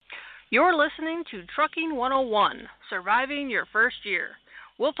You're listening to Trucking 101, Surviving Your First Year.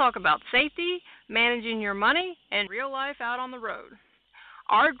 We'll talk about safety, managing your money, and real life out on the road.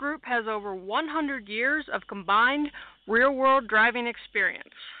 Our group has over 100 years of combined real-world driving experience.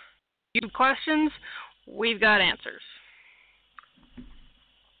 You have questions, we've got answers.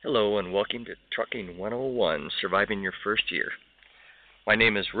 Hello and welcome to Trucking 101, Surviving Your First Year. My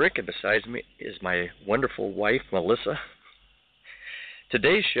name is Rick, and beside me is my wonderful wife, Melissa.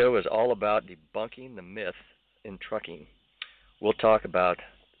 Today's show is all about debunking the myth in trucking. We'll talk about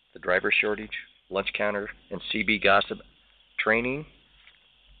the driver shortage, lunch counter, and CB gossip, training.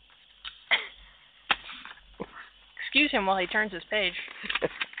 Excuse him while he turns his page.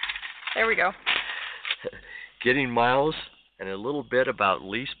 There we go. Getting miles, and a little bit about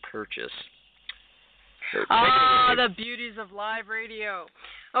lease purchase. The beauties of live radio.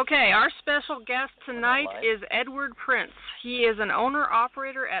 Okay, our special guest tonight is Edward Prince. He is an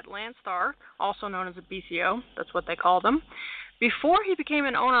owner-operator at Landstar, also known as a BCO. That's what they call them. Before he became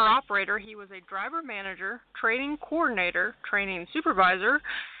an owner-operator, he was a driver manager, training coordinator, training supervisor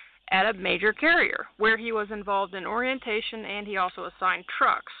at a major carrier, where he was involved in orientation and he also assigned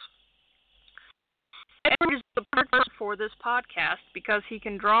trucks. Edward is the perfect person for this podcast because he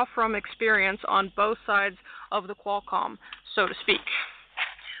can draw from experience on both sides of the Qualcomm, so to speak.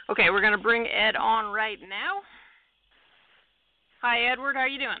 Okay, we're going to bring Ed on right now. Hi, Edward. How are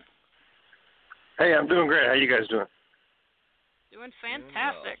you doing? Hey, I'm doing great. How you guys doing? Doing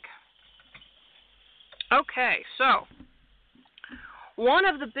fantastic. Okay, so one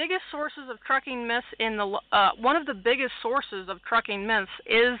of the biggest sources of trucking myths is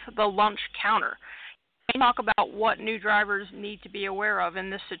the lunch counter. Can you talk about what new drivers need to be aware of in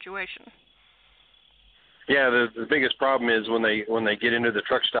this situation? Yeah, the biggest problem is when they get into the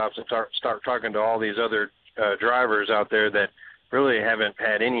truck stops and start talking to all these other drivers out there that really haven't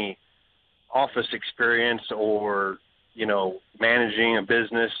had any office experience or, managing a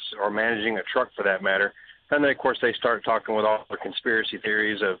business or managing a truck for that matter. And then, of course, they start talking with all the conspiracy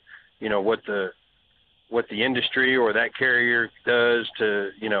theories of, what the industry or that carrier does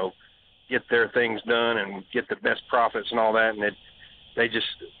to, get their things done and get the best profits and all that. And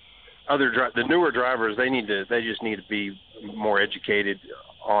the newer drivers, they just need to be more educated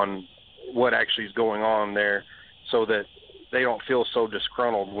on what actually is going on there, so that they don't feel so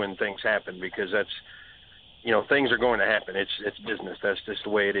disgruntled when things happen, because that's, things are going to happen. It's business. That's just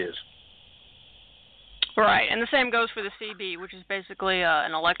the way it is. Right, and the same goes for the CB, which is basically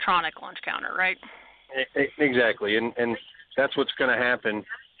an electronic lunch counter, right? Exactly, and that's what's going to happen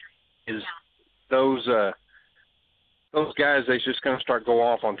is those guys, they're just going to start go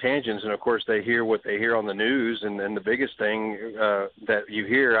off on tangents, and of course they hear what they hear on the news, and the biggest thing that you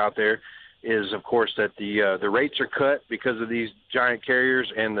hear out there is, of course, that the rates are cut because of these giant carriers,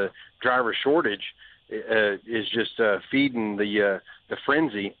 and the driver shortage is just feeding the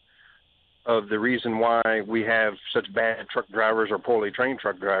frenzy of the reason why we have such bad truck drivers or poorly trained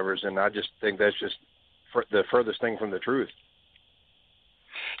truck drivers, and I just think that's just the furthest thing from the truth.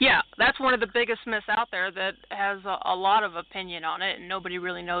 Yeah, that's one of the biggest myths out there that has a lot of opinion on it, and nobody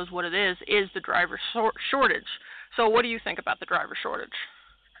really knows what it is the driver shortage. So what do you think about the driver shortage?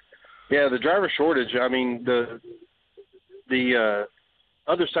 Yeah, the driver shortage, I mean, the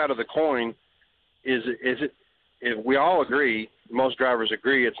other side of the coin is we all agree, most drivers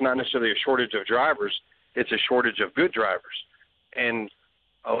agree, it's not necessarily a shortage of drivers, it's a shortage of good drivers. And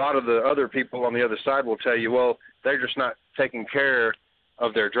a lot of the other people on the other side will tell you, well, they're just not taking care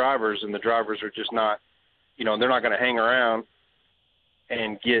of their drivers, and the drivers are just not, they're not going to hang around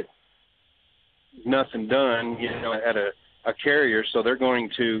and get nothing done, at a carrier, so they're going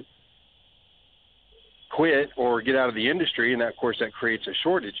to quit or get out of the industry, and that, of course, that creates a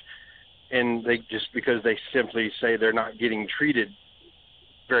shortage. And they just because they simply say they're not getting treated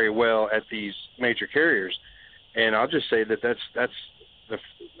very well at these major carriers, and I'll just say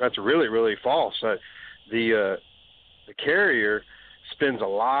that's really, really false. The carrier spends a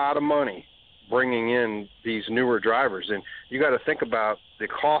lot of money bringing in these newer drivers, and you got to think about the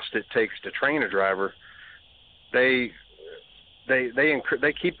cost it takes to train a driver. They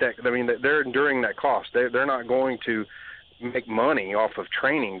keep that. I mean, they're enduring that cost. They're not going to make money off of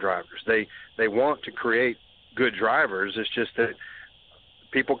training drivers. They want to create good drivers. It's just that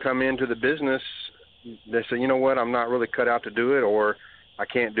people come into the business, they say, you know what, I'm not really cut out to do it, or I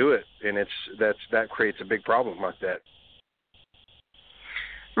can't do it, and that creates a big problem like that.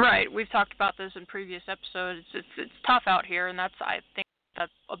 Right. We've talked about this in previous episodes. It's tough out here, and I think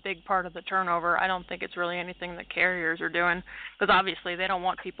that's a big part of the turnover. I don't think it's really anything that carriers are doing, because obviously they don't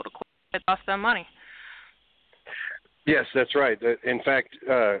want people to quit. It costs them money. Yes, that's right. In fact,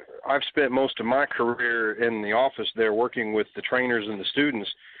 I've spent most of my career in the office there working with the trainers and the students,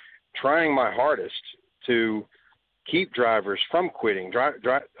 trying my hardest to keep drivers from quitting.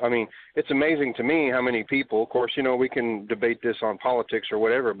 I mean, it's amazing to me how many people, of course, we can debate this on politics or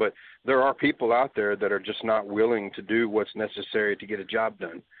whatever, but there are people out there that are just not willing to do what's necessary to get a job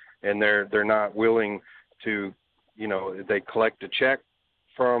done. And they're not willing to, they collect a check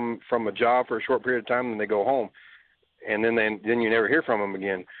from a job for a short period of time and they go home. And then you never hear from them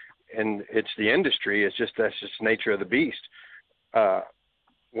again. And it's the industry. That's just the nature of the beast.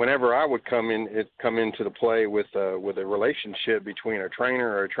 Whenever I would come into the play with a relationship between a trainer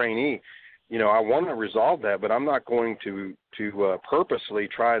or a trainee, I want to resolve that, but I'm not going to purposely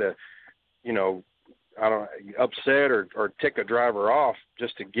try to, upset or tick a driver off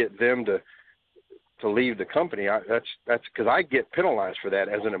just to get them to leave the company. That's because I get penalized for that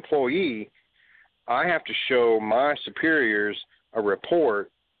as an employee. I have to show my superiors a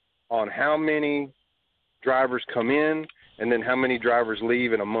report on how many drivers come in and then how many drivers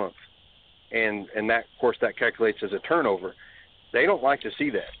leave in a month. And that, of course, that calculates as a turnover. They don't like to see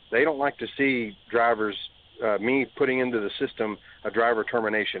that. They don't like to see drivers, me putting into the system a driver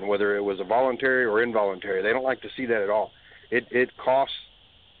termination, whether it was a voluntary or involuntary. They don't like to see that at all. It costs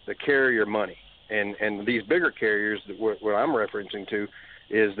the carrier money. And these bigger carriers, what I'm referencing to,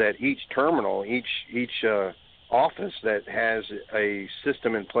 is that each terminal, each office that has a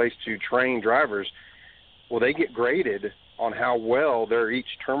system in place to train drivers, well, they get graded on how well each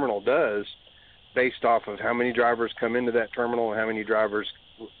terminal does based off of how many drivers come into that terminal and how many drivers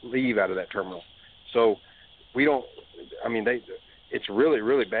leave out of that terminal. So it's really,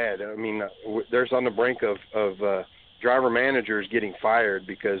 really bad. I mean, there's on the brink of driver managers getting fired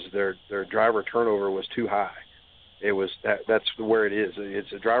because their driver turnover was too high. That's where it is.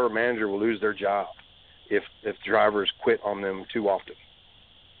 It's a driver manager will lose their job if drivers quit on them too often.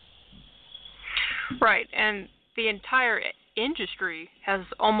 Right, and the entire industry has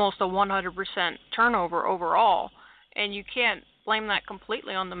almost a 100% turnover overall, and you can't blame that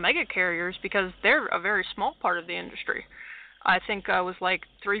completely on the mega carriers because they're a very small part of the industry. I think it was like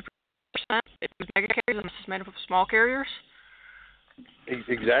 3% mega carriers and this is made up of small carriers.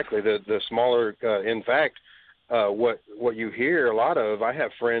 Exactly, the smaller. In fact, what you hear a lot of, I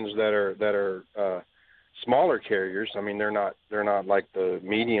have friends that are smaller carriers. I mean, they're not like the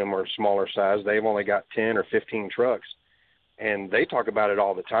medium or smaller size. They've only got 10 or 15 trucks, and they talk about it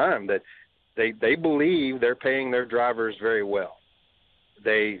all the time that they believe they're paying their drivers very well.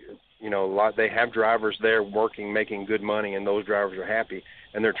 They have drivers there working, making good money, and those drivers are happy,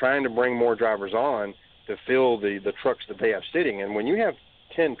 and they're trying to bring more drivers on to fill the trucks that they have sitting. And when you have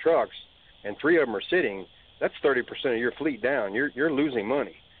 10 trucks and 3 of them are sitting, that's 30% of your fleet down. You're losing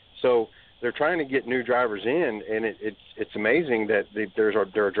money. So they're trying to get new drivers in, and it's amazing that there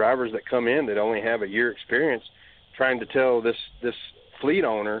are drivers that come in that only have a year experience, trying to tell this fleet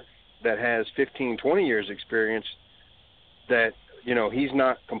owner that has 15, 20 years experience that he's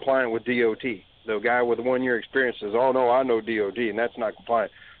not compliant with DOT. The guy with 1 year experience says, "Oh no, I know DOT," and that's not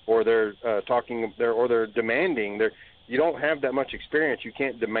compliant. Or they're they're demanding. You don't have that much experience. You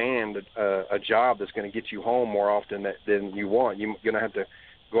can't demand a job that's going to get you home more often than you want. You're going to have to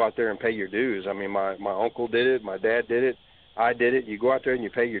go out there and pay your dues. I mean, my uncle did it, my dad did it, I did it. You go out there and you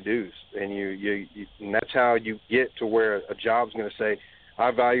pay your dues, and you and that's how you get to where a job's going to say, I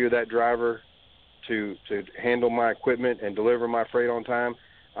value that driver to handle my equipment and deliver my freight on time.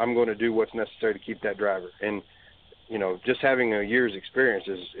 I'm going to do what's necessary to keep that driver. And just having a year's experience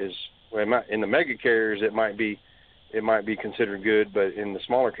is in the mega carriers it might be considered good, but in the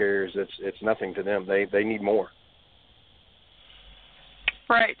smaller carriers it's nothing to them. They need more.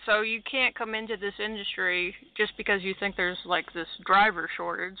 Right, so you can't come into this industry just because you think there's like this driver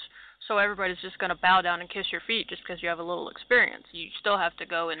shortage, so everybody's just going to bow down and kiss your feet just because you have a little experience. You still have to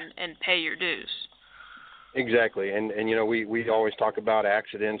go and pay your dues. Exactly, and we always talk about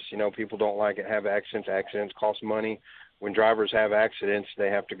accidents. People don't like it, have accidents. Accidents cost money. When drivers have accidents, they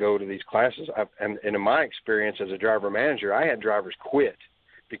have to go to these classes. And in my experience as a driver manager, I had drivers quit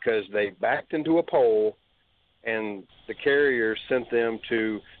because they backed into a pole, and the carrier sent them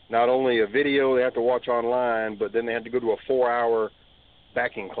to not only a video they have to watch online, but then they had to go to a 4-hour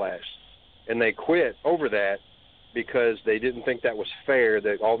backing class. And they quit over that because they didn't think that was fair,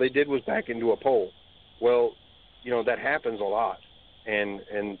 that all they did was back into a pole. Well, that happens a lot. And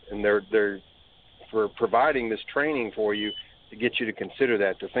they're for providing this training for you to get you to consider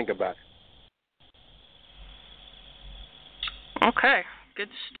that, to think about it. Okay, good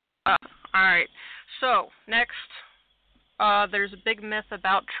stuff. All right. So, next, there's a big myth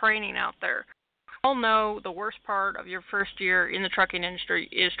about training out there. all know the worst part of your first year in the trucking industry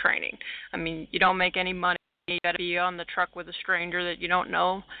is training. I mean, you don't make any money. You got to be on the truck with a stranger that you don't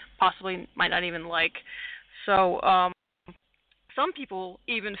know, possibly might not even like. So some people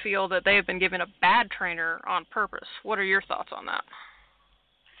even feel that they have been given a bad trainer on purpose. What are your thoughts on that?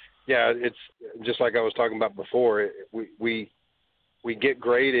 Yeah, it's just like I was talking about before. We get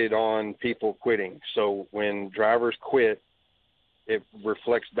graded on people quitting. So when drivers quit, it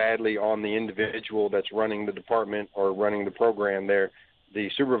reflects badly on the individual that's running the department or running the program there. The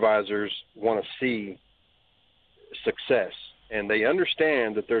supervisors want to see success, and they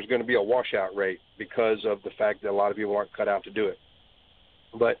understand that there's going to be a washout rate because of the fact that a lot of people aren't cut out to do it.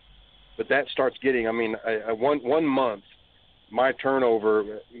 But that starts getting, I mean, one month, my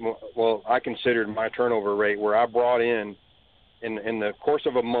turnover, well, I considered my turnover rate where I brought in the course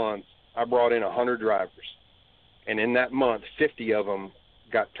of a month, I brought in 100 drivers. And in that month, 50 of them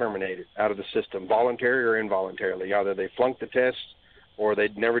got terminated out of the system, voluntary or involuntarily. Either they flunked the tests, or they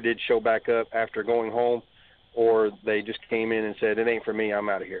never did show back up after going home, or they just came in and said, it ain't for me, I'm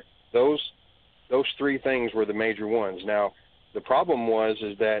out of here. Those three things were the major ones. Now, the problem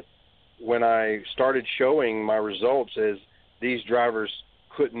is that when I started showing my results as these drivers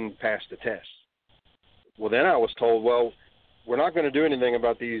couldn't pass the test, well, then I was told, well, we're not going to do anything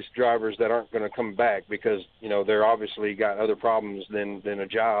about these drivers that aren't going to come back because, you know, they're obviously got other problems than a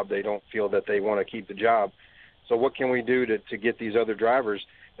job. They don't feel that they want to keep the job. So what can we do to get these other drivers?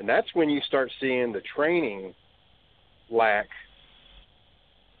 And that's when you start seeing the training lack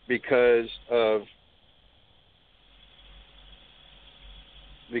because of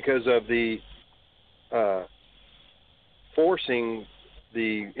the forcing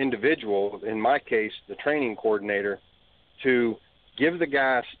the individual, in my case, the training coordinator, to give the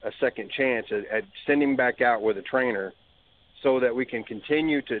guy a second chance at sending him back out with a trainer so that we can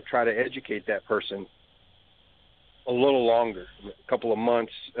continue to try to educate that person a little longer. A couple of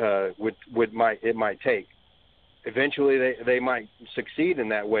months it might take. Eventually they might succeed in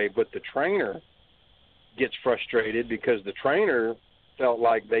that way, but the trainer gets frustrated because the trainer felt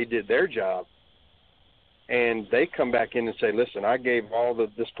like they did their job, and they come back in and say, listen, I gave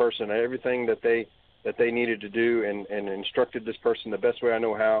this person everything that they needed to do and instructed this person the best way I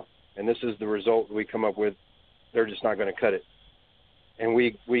know how, and this is the result we come up with. They're just not going to cut it. And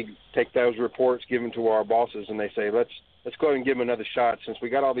we take those reports, give them to our bosses, and they say, let's go ahead and give them another shot. Since we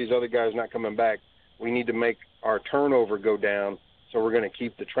got all these other guys not coming back, we need to make our turnover go down, so we're going to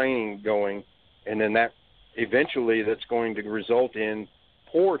keep the training going, and then that eventually that's going to result in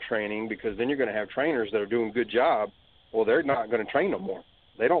poor training, because then you're going to have trainers that are doing a good job. Well, they're not going to train no more.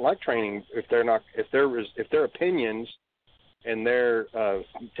 They don't like training if their opinions and their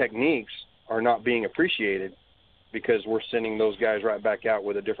techniques are not being appreciated, because we're sending those guys right back out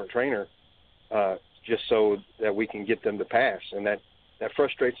with a different trainer just so that we can get them to pass. And that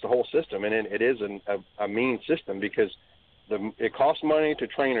frustrates the whole system. And it is a mean system, because it costs money to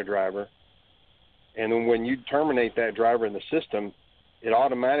train a driver, and then when you terminate that driver in the system, it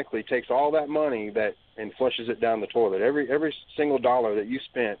automatically takes all that money and flushes it down the toilet. Every single dollar that you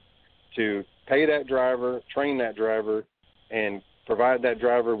spent to pay that driver, train that driver, and provide that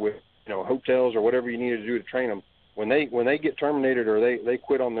driver with, you know, hotels or whatever you needed to do to train them, when they get terminated or they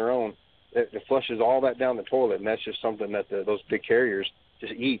quit on their own, it flushes all that down the toilet, and that's just something that those big carriers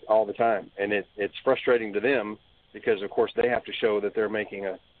just eat all the time. And it's frustrating to them because, of course, they have to show that they're making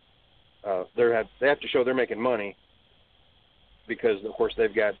they have to show they're making money, because, of course,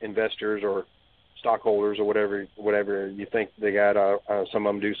 they've got investors or stockholders or whatever you think they got. Some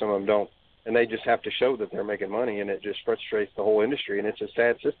of them do, some of them don't. And they just have to show that they're making money, and it just frustrates the whole industry, and it's a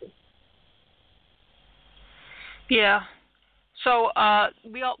sad system. Yeah. So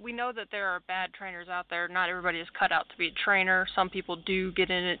we know that there are bad trainers out there. Not everybody is cut out to be a trainer. Some people do get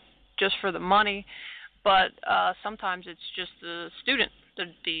in it just for the money, but sometimes it's just the student,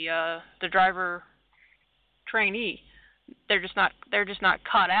 the driver trainee. They're just not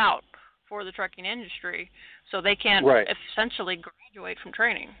cut out for the trucking industry, so they can't essentially graduate from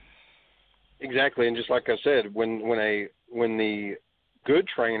training. Exactly, and just like I said, when the good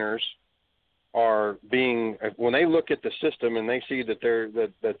trainers when they look at the system and they see that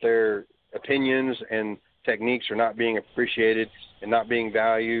their opinions and techniques are not being appreciated and not being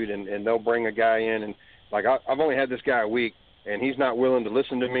valued, and they'll bring a guy in, and like I've only had this guy a week, and he's not willing to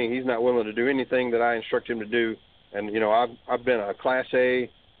listen to me. He's not willing to do anything that I instruct him to do. And, you know, I've been a Class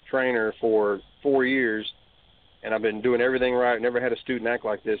A trainer for 4 years, and I've been doing everything right. Never had a student act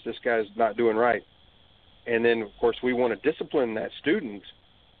like this. This guy's not doing right. And then, of course, we want to discipline that student,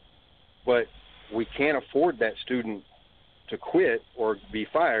 but we can't afford that student to quit or be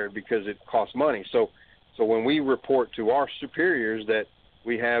fired because it costs money. So when we report to our superiors that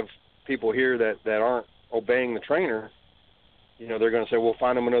we have people here that aren't obeying the trainer, you know, they're going to say, well,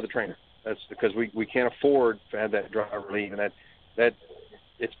 find them another trainer. That's because we can't afford to have that driver leave, and that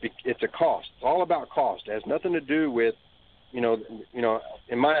it's a cost. It's all about cost. It has nothing to do with, you know,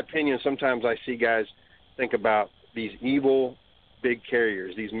 in my opinion, sometimes I see guys think about these evil big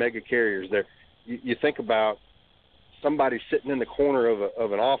carriers, these mega carriers. You think about somebody sitting in the corner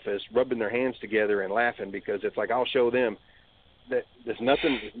of an office rubbing their hands together and laughing because it's like, I'll show them. That there's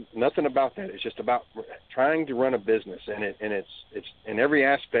nothing about that. It's just about trying to run a business, and it's in every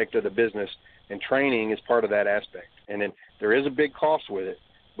aspect of the business, and training is part of that aspect. And then there is a big cost with it,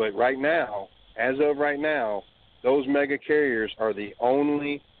 but right now, as of right now, those mega carriers are the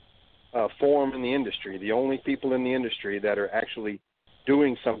only form in the industry, the only people in the industry that are actually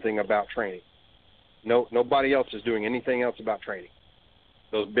doing something about training. Nobody else is doing anything else about training.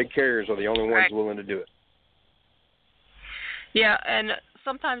 Those big carriers are the only ones willing to do it. Yeah, and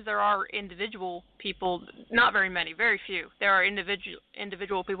sometimes there are individual people, not very many, very few. There are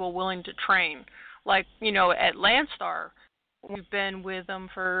individual people willing to train. Like, you know, at Landstar, you've been with them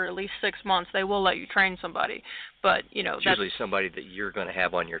for at least 6 months, they will let you train somebody. But, you know, it's usually somebody that you're going to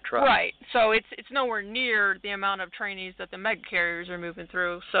have on your truck. Right. So it's nowhere near the amount of trainees that the mega carriers are moving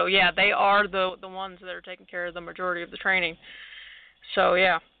through. So, yeah, they are the ones that are taking care of the majority of the training. So,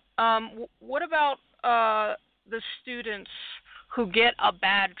 yeah. What about the students who get a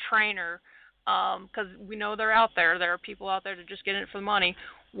bad trainer, because we know they're out there. There are people out there that just get in it for the money.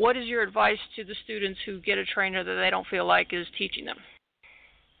 What is your advice to the students who get a trainer that they don't feel like is teaching them?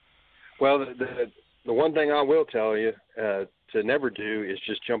 Well, the one thing I will tell you to never do is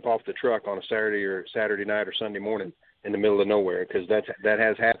just jump off the truck on a Saturday night or Sunday morning in the middle of nowhere, because that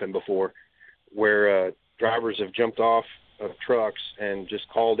has happened before, where drivers have jumped off of trucks and just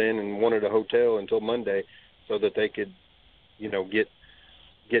called in and wanted a hotel until Monday so that they could, you know, get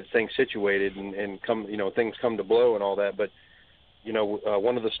things situated and come, you know, things come to blow and all that. But, you know,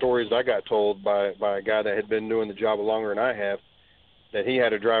 one of the stories I got told by a guy that had been doing the job longer than I have, that he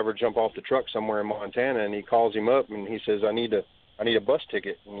had a driver jump off the truck somewhere in Montana, and he calls him up and he says, I need a bus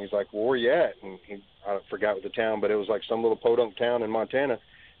ticket. And he's like, well, where you at? And I forgot the town, but it was like some little podunk town in Montana.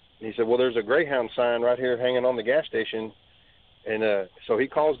 And he said, well, there's a Greyhound sign right here hanging on the gas station. And so he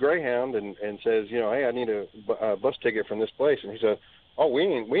calls Greyhound and says, you know, hey, I need a bus ticket from this place. And he said, oh, we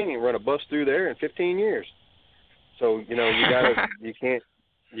ain't run a bus through there in 15 years. So, you know,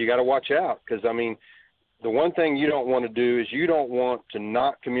 you gotta watch out, because I mean, the one thing you don't want to do is you don't want to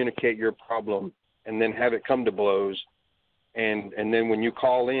not communicate your problem and then have it come to blows, and then when you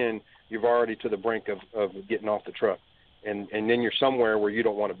call in, you're already to the brink of getting off the truck, and then you're somewhere where you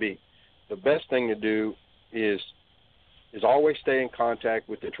don't want to be. The best thing to do is always stay in contact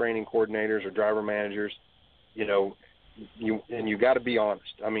with the training coordinators or driver managers. You know, you got to be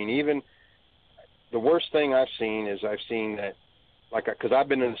honest. I mean, even the worst thing I've seen that, like, because I've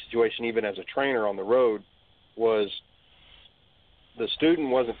been in a situation even as a trainer on the road, was the student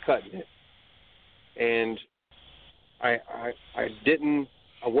wasn't cutting it, and I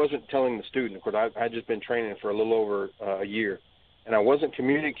wasn't telling the student. Of course, I'd just been training for a little over a year, and I wasn't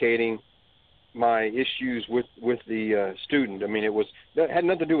communicating my issues with the student. I mean, that had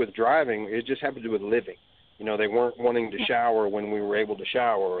nothing to do with driving. It just had to do with living. You know, they weren't wanting to shower when we were able to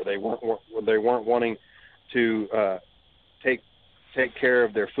shower, or they weren't wanting to take care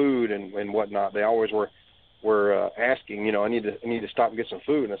of their food and whatnot. They always were asking, you know, I need to stop and get some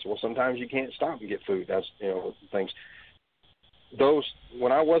food. And I said, well, sometimes you can't stop and get food. That's, you know, things.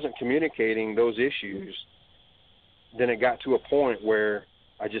 When I wasn't communicating those issues, then it got to a point where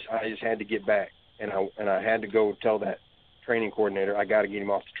I just had to get back, and I had to go tell that training coordinator, I got to get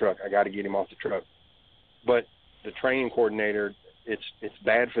him off the truck. I got to get him off the truck. But the training coordinator, it's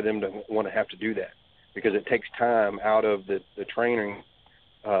bad for them to want to have to do that, because it takes time out of the training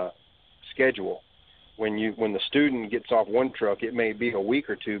schedule. When the student gets off one truck, it may be a week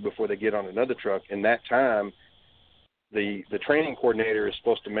or two before they get on another truck. In that time, the training coordinator is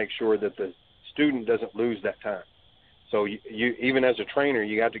supposed to make sure that the student doesn't lose that time. So you even as a trainer,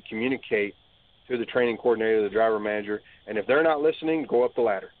 you have to communicate to the training coordinator, the driver manager, and if they're not listening, go up the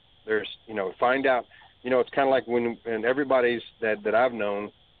ladder. Find out. You know, it's kind of like when everybody's that I've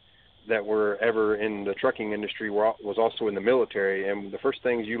known that were ever in the trucking industry was also in the military, and the first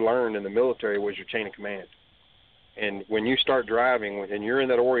things you learned in the military was your chain of command. And when you start driving and you're in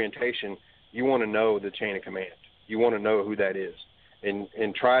that orientation, you want to know the chain of command. You want to know who that is, and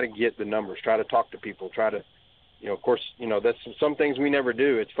try to get the numbers. Try to talk to people. Try to, you know, of course, you know, that's some things we never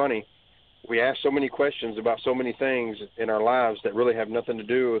do. It's funny. we ask so many questions about so many things in our lives that really have nothing to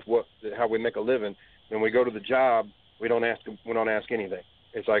do with how we make a living. When we go to the job, we don't ask anything.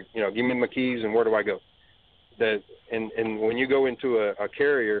 It's like, give me my keys and where do I go? And when you go into a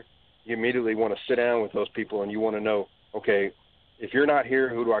carrier, you immediately want to sit down with those people and you want to know, okay, if you're not here,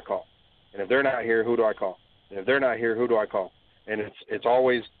 who do I call? And if they're not here, who do I call? And if they're not here, who do I call? And it's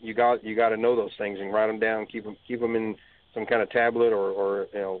always you got to know those things and write them down, keep them in some kind of tablet or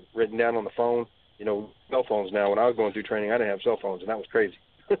written down on the phone. Cell phones now. When I was going through training, I didn't have cell phones, and that was crazy.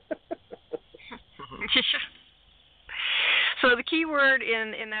 So the key word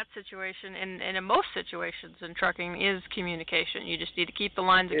in that situation, and in most situations in trucking, is communication. You just need to keep the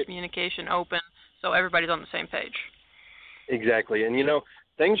lines of communication open so everybody's on the same page. Exactly, and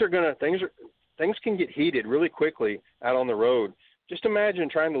things can get heated really quickly out on the road. Just imagine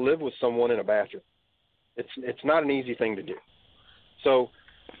trying to live with someone in a bathroom. It's not an easy thing to do. So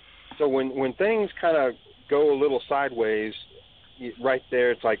when things kind of go a little sideways, right there,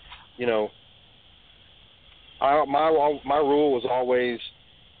 it's like, my rule was always,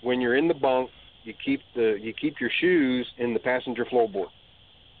 when you're in the bunk, you keep your shoes in the passenger floorboard.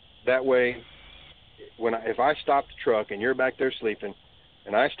 That way, if I stop the truck and you're back there sleeping,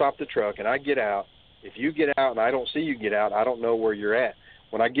 and I stop the truck and I get out, if you get out and I don't see you get out, I don't know where you're at.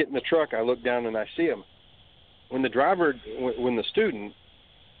 When I get in the truck, I look down and I see them. When the student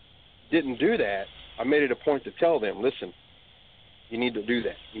didn't do that, I made it a point to tell them, listen, you need to do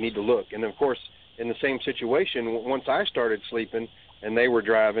that. You need to look. And of course, in the same situation, once I started sleeping and they were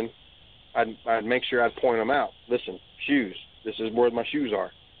driving, I'd make sure I'd point them out. Listen, shoes. This is where my shoes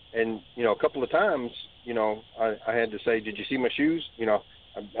are. And a couple of times, I had to say, did you see my shoes?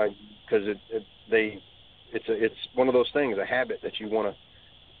 Because it's one of those things, a habit that you want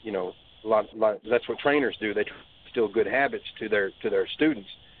to, that's what trainers do. They instill good habits to their students,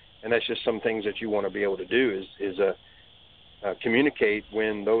 and that's just some things that you want to be able to do is communicate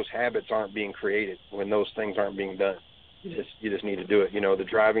when those habits aren't being created, when those things aren't being done. You just need to do it. The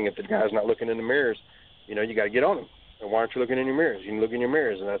driving, if the guy's not looking in the mirrors, you got to get on him. And why aren't you looking in your mirrors? You can look in your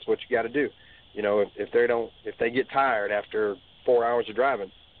mirrors, and that's what you got to do. If they get tired after 4 hours of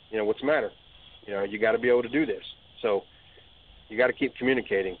driving, what's the matter? You got to be able to do this. So you got to keep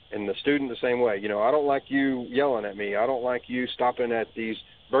communicating. And the student the same way. I don't like you yelling at me. I don't like you stopping at these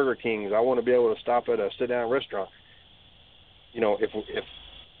Burger Kings. I want to be able to stop at a sit-down restaurant. If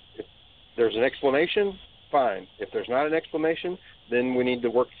there's an explanation, fine. If there's not an explanation, then we need to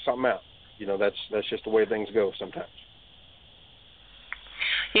work something out. That's just the way things go sometimes.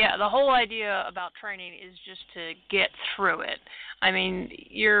 Yeah, the whole idea about training is just to get through it. I mean,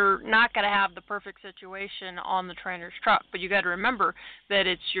 you're not going to have the perfect situation on the trainer's truck, but you got to remember that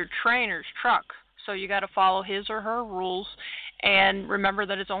it's your trainer's truck, so you got to follow his or her rules, and remember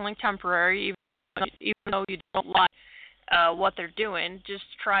that it's only temporary, even though you don't like what they're doing. Just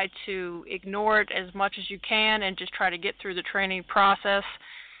try to ignore it as much as you can and just try to get through the training process.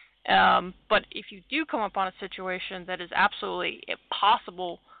 But if you do come upon a situation that is absolutely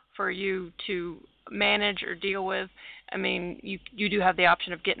impossible for you to manage or deal with, I mean, you do have the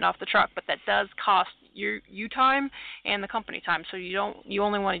option of getting off the truck, but that does cost you time and the company time. So you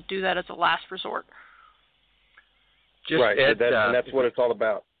only want to do that as a last resort. Right, and that's what it's all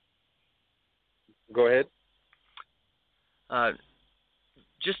about. Go ahead.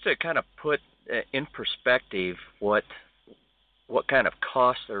 Just to kind of put in perspective what kind of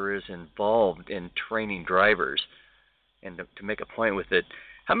cost there is involved in training drivers, and to make a point with it,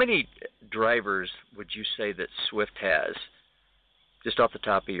 how many drivers would you say that Swift has, just off the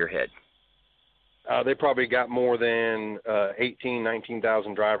top of your head? They probably got more than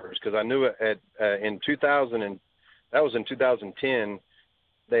 19,000 drivers, because I knew in 2000, and that was in 2010,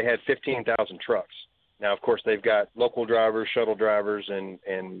 they had 15,000 trucks. Now, of course, they've got local drivers, shuttle drivers,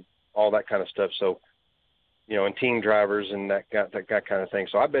 and all that kind of stuff. So, and team drivers and that kind of thing.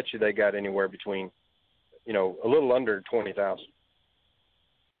 So I bet you they got anywhere between, a little under 20,000.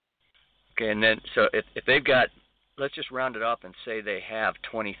 Okay, and then so if they've got, let's just round it up and say they have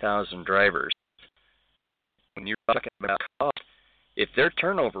 20,000 drivers. When you're talking about cost, if their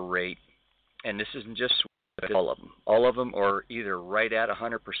turnover rate, and this isn't just all of them are either right at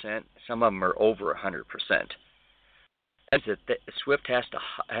 100%, some of them are over 100%. That's that Swift has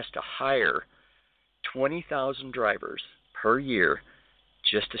to hire 20,000 drivers per year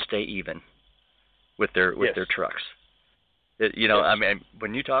just to stay even with their trucks. I mean,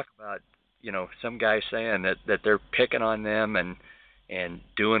 when you talk about some guys saying that they're picking on them and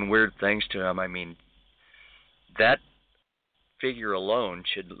doing weird things to them, I mean, that figure alone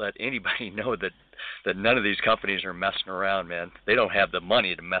should let anybody know that none of these companies are messing around, man. They don't have the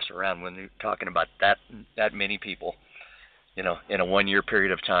money to mess around when you're talking about that many people, in a 1-year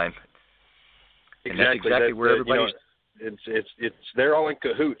period of time. And that's exactly where everybody's. It's they're all in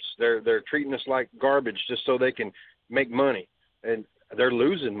cahoots. They're treating us like garbage just so they can make money, and they're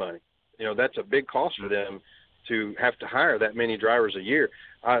losing money. That's a big cost for them to have to hire that many drivers a year.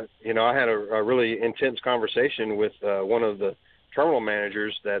 I had a really intense conversation with one of the terminal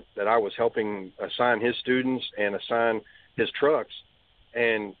managers that I was helping assign his students and assign his trucks,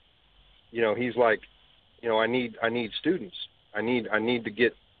 and he's like, I need students. I need to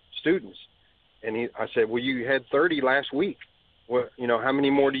get students. And I said, well, you had 30 last week. Well, how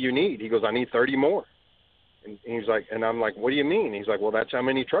many more do you need? He goes, I need 30 more. And he's like, and I'm like, what do you mean? He's like, well, that's how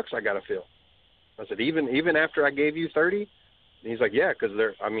many trucks I got to fill. I said, even after I gave you 30? And he's like, yeah, because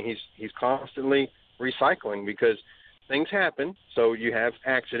he's constantly recycling because things happen. So you have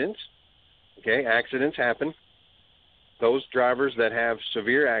accidents. Okay, accidents happen. Those drivers that have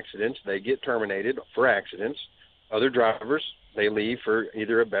severe accidents, they get terminated for accidents. Other drivers, they leave for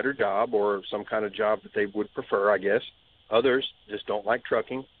either a better job or some kind of job that they would prefer, I guess. Others just don't like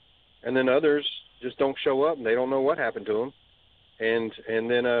trucking. And then others just don't show up and they don't know what happened to them. And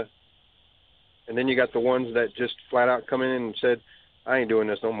then you got the ones that just flat out come in and said, I ain't doing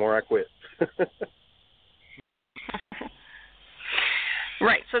this no more, I quit.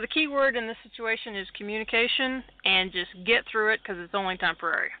 Right. So the key word in this situation is communication, and just get through it because it's only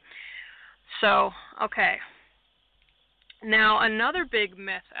temporary. So, okay. Now, another big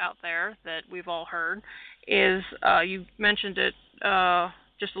myth out there that we've all heard is, you mentioned it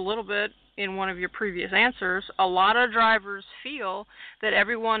just a little bit in one of your previous answers, a lot of drivers feel that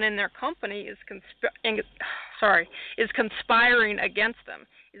everyone in their company is conspiring against them.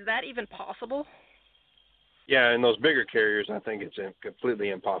 Is that even possible? Yeah, in those bigger carriers, I think it's completely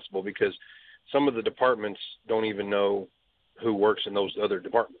impossible because some of the departments don't even know who works in those other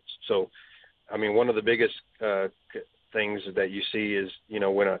departments. So, I mean, one of the biggest things that you see is,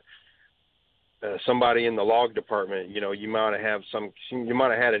 when somebody in the log department, you might have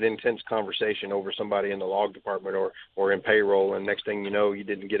had an intense conversation over somebody in the log department or in payroll, and next thing you know, you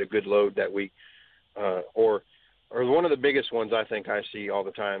didn't get a good load that week, or one of the biggest ones I think I see all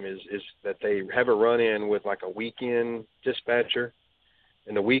the time is that they have a run-in with like a weekend dispatcher,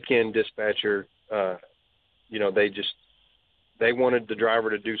 and the weekend dispatcher, they wanted the driver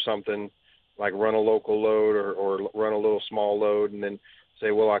to do something like run a local load or run a little small load, and then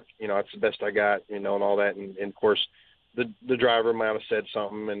say, well, that's the best I got, and all that, and of course, the driver might have said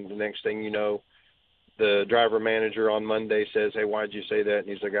something, and the next thing you know, the driver manager on Monday says, hey, why'd you say that? And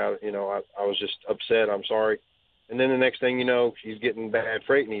he's like, I was just upset, I'm sorry. And then the next thing you know, he's getting bad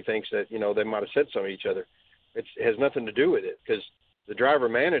freight, and he thinks that, they might have said something to each other. It has nothing to do with it, because the driver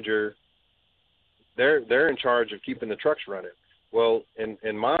manager, they're in charge of keeping the trucks running. Well,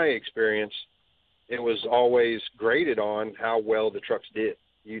 in my experience, it was always graded on how well the trucks did.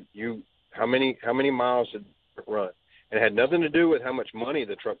 How many miles did the truck run? And it had nothing to do with how much money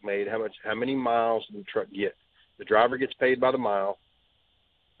the truck made, how many miles did the truck get. The driver gets paid by the mile.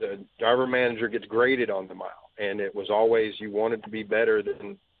 The driver manager gets graded on the mile. And it was always, you wanted to be better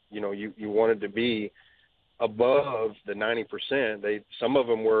than, you wanted to be above the 90%. Some of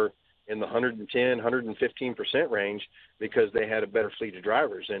them were in the 110, 115% range because they had a better fleet of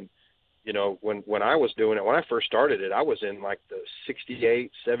drivers. And, when I was doing it, when I first started it, I was in like the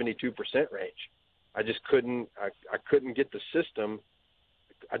 68, 72% range. I just couldn't get the system.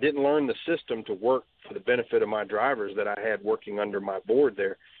 I didn't learn the system to work for the benefit of my drivers that I had working under my board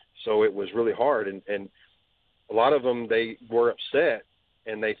there. So it was really hard. And a lot of them, they were upset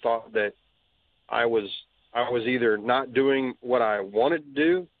and they thought that I was either not doing what I wanted to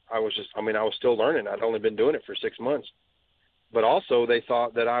do. I was still learning. I'd only been doing it for 6 months. But also they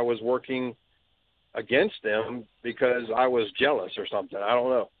thought that I was working against them because I was jealous or something. I don't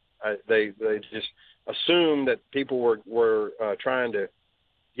know. They just assumed that people were trying to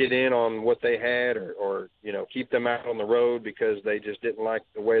get in on what they had or keep them out on the road because they just didn't like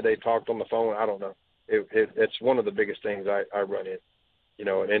the way they talked on the phone. I don't know. It's one of the biggest things I run in.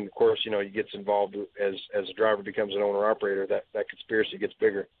 And of course, you get involved as a driver becomes an owner-operator, that conspiracy gets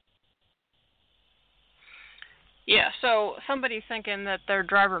bigger. Yeah, so somebody thinking that their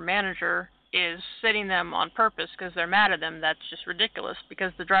driver manager is sitting them on purpose because they're mad at them, that's just ridiculous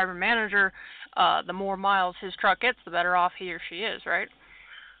because the driver manager, the more miles his truck gets, the better off he or she is, right?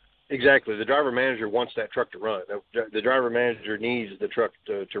 Exactly. The driver manager wants that truck to run. The driver manager needs the truck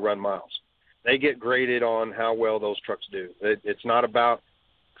to run miles. They get graded on how well those trucks do. It's not about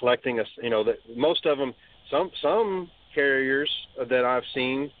collecting most of them, some carriers that I've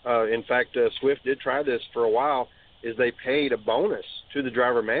seen, in fact, Swift did try this for a while, is they paid a bonus to the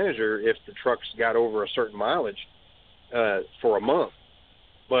driver manager if the trucks got over a certain mileage for a month.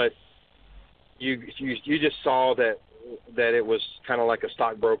 But you just saw that it was kind of like a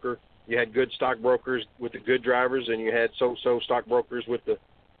stockbroker. You had good stockbrokers with the good drivers, and you had so stockbrokers with the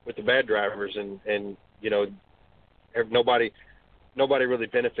bad drivers, and nobody really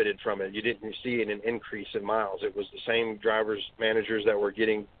benefited from it. You didn't see an increase in miles. It was the same drivers, managers that were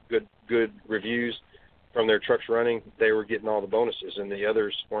getting good reviews from their trucks running. They were getting all the bonuses, and the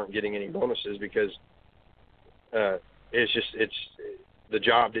others weren't getting any bonuses because it's the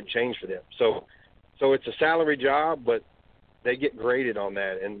job didn't change for them. So it's a salary job, but they get graded on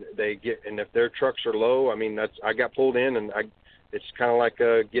that, and if their trucks are low, I mean, I got pulled in, and it's kind of like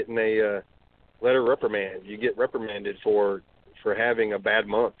getting a letter reprimand. You get reprimanded for having a bad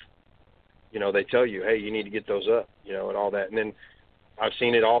month. They tell you, hey, you need to get those up, and all that. And then I've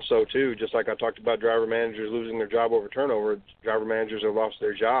seen it also too, just like I talked about driver managers losing their job over turnover. Driver managers have lost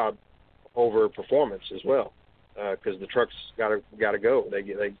their job over performance as well, because the trucks gotta go.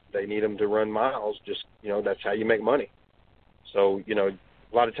 They need them to run miles. Just that's how you make money. So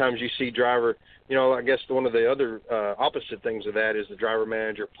a lot of times you see driver. I guess one of the other opposite things of that is the driver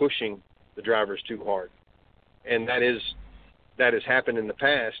manager pushing the drivers too hard, and that has happened in the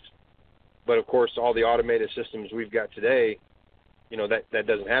past. But of course, all the automated systems we've got today, that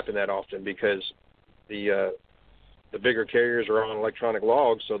doesn't happen that often, because the bigger carriers are on electronic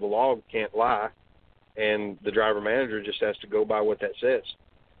logs, so the log can't lie, and the driver manager just has to go by what that says.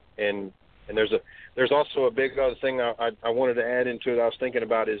 And there's also a big other thing I wanted to add into it. I was thinking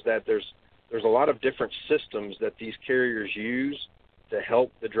about is that there's a lot of different systems that these carriers use to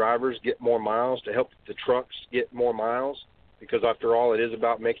help the drivers get more miles, to help the trucks get more miles, because after all, it is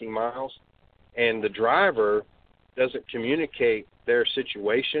about making miles. And the driver doesn't communicate their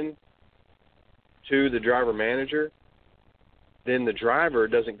situation to the driver manager, then the driver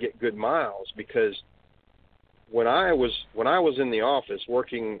doesn't get good miles. Because when I was in the office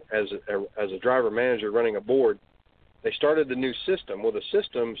working as a driver manager running a board, they started the new system. Well, the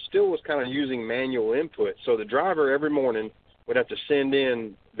system still was kind of using manual input, so the driver every morning would have to send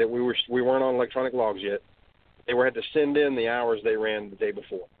in that we weren't on electronic logs yet. They had to send in the hours they ran the day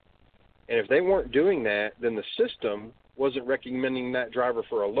before. And if they weren't doing that, then the system wasn't recommending that driver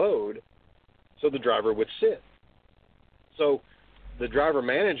for a load, so the driver would sit. So the driver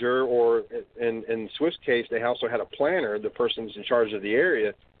manager, or in Swift's case, they also had a planner, the person's in charge of the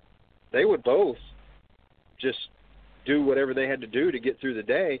area, they would both just do whatever they had to do to get through the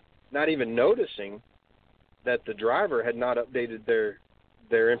day, not even noticing that the driver had not updated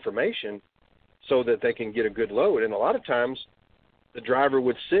their information so that they can get a good load. And a lot of times the driver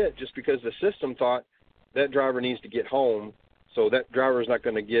would sit just because the system thought that driver needs to get home, so that driver is not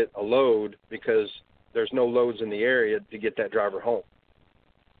going to get a load because there's no loads in the area to get that driver home.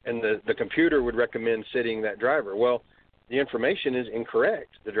 And the computer would recommend sitting that driver. Well, the information is incorrect.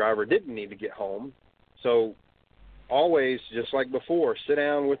 The driver didn't need to get home. So always, just like before, sit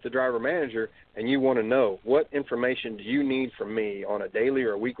down with the driver manager, and you want to know, what information do you need from me on a daily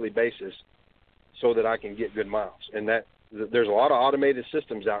or a weekly basis so that I can get good miles? And that there's a lot of automated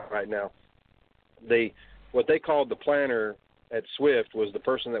systems out right now. What they called the planner at Swift was the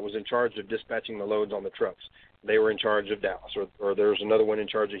person that was in charge of dispatching the loads on the trucks. They were in charge of Dallas, or there's another one in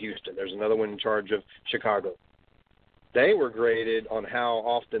charge of Houston. There's another one in charge of Chicago. They were graded on how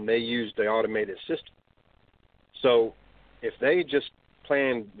often they used the automated system. So if they just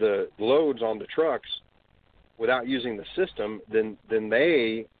planned the loads on the trucks without using the system, then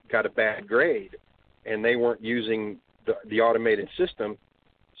they got a bad grade, and they weren't using the automated system.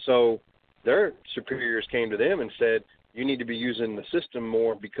 So their superiors came to them and said, you need to be using the system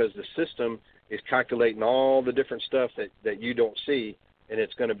more, because the system is calculating all the different stuff that you don't see, and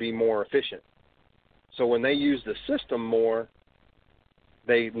it's going to be more efficient. So when they use the system more,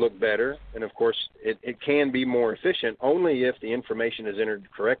 they look better, and of course it can be more efficient only if the information is entered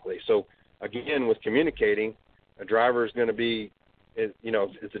correctly. So again, with communicating, a driver is going to be, if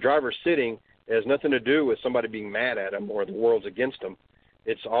the driver's sitting, it has nothing to do with somebody being mad at them or the world's against them.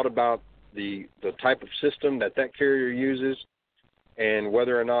 It's all about the type of system that carrier uses, and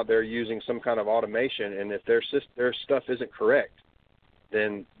whether or not they're using some kind of automation. And if their stuff isn't correct,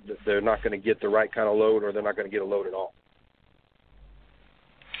 then they're not going to get the right kind of load, or they're not going to get a load at all.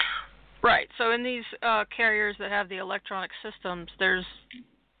 Right. So in these carriers that have the electronic systems, there's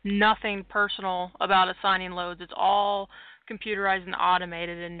nothing personal about assigning loads. It's all computerized and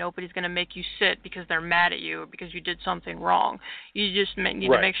automated, and nobody's going to make you sit because they're mad at you or because you did something wrong. You just need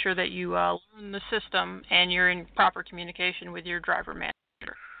to make sure that you learn the system and you're in proper communication with your driver manager.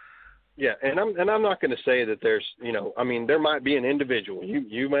 Yeah, and I'm not going to say that there's, I mean, there might be an individual.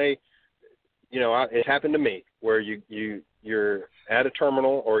 You may, it happened to me where you're at a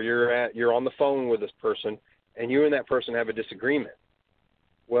terminal or you're on the phone with this person, and you and that person have a disagreement.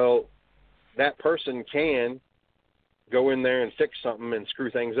 Well, that person can go in there and fix something and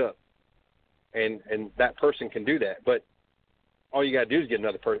screw things up, and that person can do that. But all you got to do is get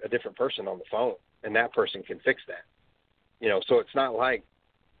a different person on the phone, and that person can fix that. So it's not like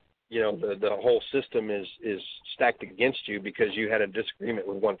the whole system is stacked against you because you had a disagreement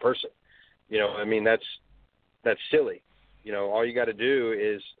with one person. I mean, that's silly. All you got to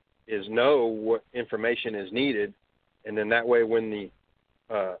do is know what information is needed, and then that way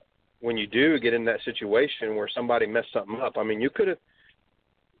when you do get in that situation where somebody messed something up, I mean, you could have,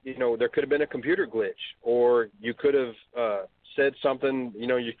 there could have been a computer glitch, or you could have said something,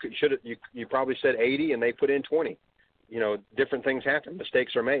 you probably said 80 and they put in 20. Different things happen.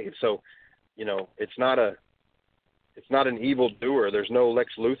 Mistakes are made. So, it's not an evil doer. There's no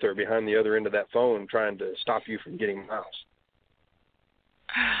Lex Luthor behind the other end of that phone trying to stop you from getting miles.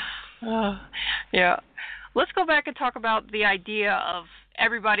 Yeah. Let's go back and talk about the idea of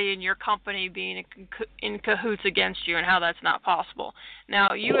everybody in your company being in cahoots against you and how that's not possible.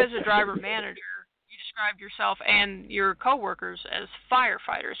 Now, you as a driver manager, you described yourself and your coworkers as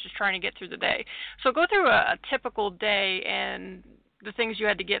firefighters just trying to get through the day. So go through a typical day and the things you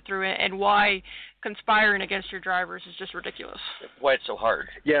had to get through and why conspiring against your drivers is just ridiculous. Why it's so hard.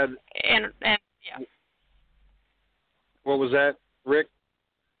 Yeah. And yeah. What was that, Rick?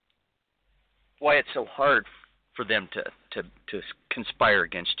 Why it's so hard for them to conspire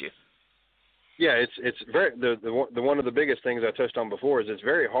against you. Yeah, it's very the one of the biggest things I touched on before is it's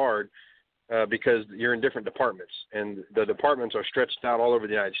very hard because you're in different departments, and the departments are stretched out all over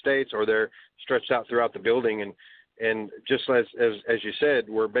the United States, or they're stretched out throughout the building, and just as you said,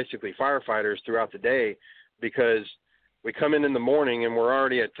 we're basically firefighters throughout the day because we come in the morning and we're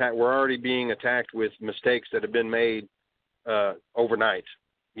already being attacked with mistakes that have been made overnight.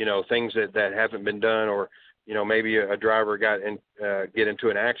 Things that haven't been done, or maybe a driver get into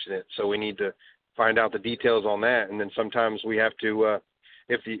an accident, so we need to find out the details on that. And then sometimes we have to,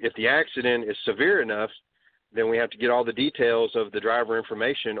 if the accident is severe enough, then we have to get all the details of the driver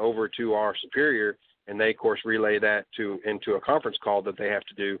information over to our superior, and they of course relay that into a conference call that they have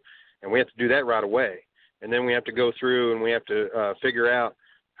to do, and we have to do that right away. And then we have to go through and we have to figure out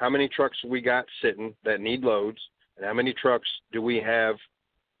how many trucks we got sitting that need loads, and how many trucks do we have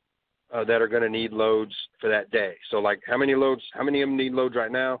that are going to need loads for that day. So like how many of them need loads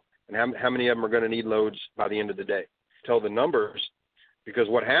right now, and how many of them are going to need loads by the end of the day. Tell the numbers, because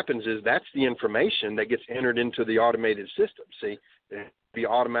what happens is that's the information that gets entered into the automated system. See, it be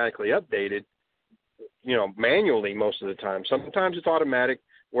automatically updated, manually most of the time. Sometimes it's automatic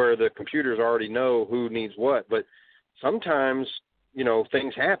where the computers already know who needs what, but sometimes,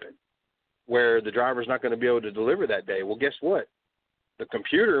 things happen where the driver's not going to be able to deliver that day. Well, guess what? The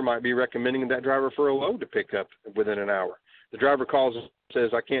computer might be recommending that driver for a load to pick up within an hour. The driver calls and says,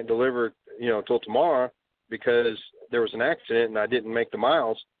 I can't deliver, till tomorrow because there was an accident and I didn't make the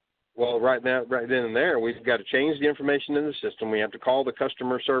miles. Well, right then and there, we've got to change the information in the system. We have to call the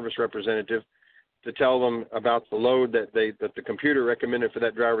customer service representative to tell them about the load that the computer recommended for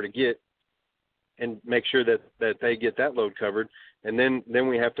that driver to get, and make sure that they get that load covered. And then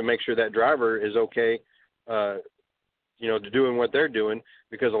we have to make sure that driver is okay, to doing what they're doing,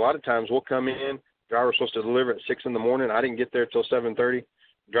 because a lot of times we'll come in, driver's supposed to deliver at 6 in the morning. I didn't get there till 7:30.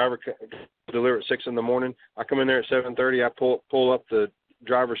 Driver deliver at 6 in the morning. I come in there at 7:30. I pull up the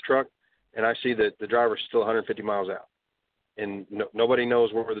driver's truck, and I see that the driver's still 150 miles out, and nobody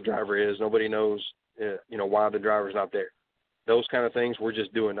knows where the driver is. Nobody knows, why the driver's not there. Those kind of things we're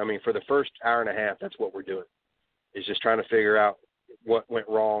just doing. I mean, for the first hour and a half, that's what we're doing, is just trying to figure out what went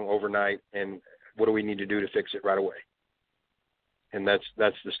wrong overnight and what do we need to do to fix it right away. And that's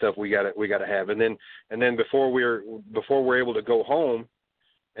the stuff we gotta have. And then before we're able to go home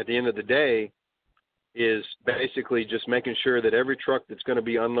at the end of the day, is basically just making sure that every truck that's going to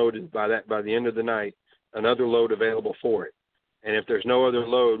be unloaded by the end of the night, another load available for it. And if there's no other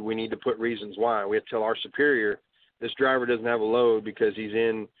load, we need to put reasons why. We have to tell our superior, this driver doesn't have a load because he's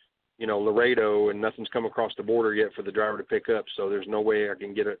in, Laredo and nothing's come across the border yet for the driver to pick up. So there's no way I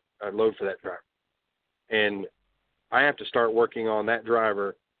can get a load for that driver. And I have to start working on that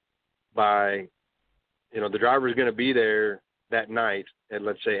driver by, the driver's going to be there that night at,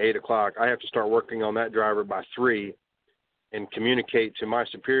 let's say, 8 o'clock. I have to start working on that driver by 3 and communicate to my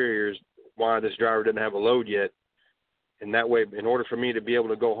superiors why this driver didn't have a load yet. And that way, in order for me to be able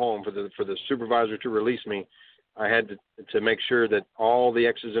to go home, for the supervisor to release me, I had to make sure that all the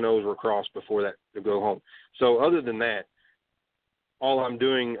X's and O's were crossed before that to go home. So other than that, all I'm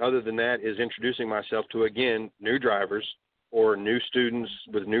doing other than that is introducing myself to, again, new drivers or new students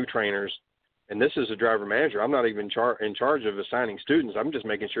with new trainers. And this is a driver manager. I'm not even in charge of assigning students. I'm just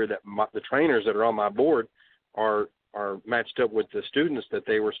making sure that the trainers that are on my board are matched up with the students that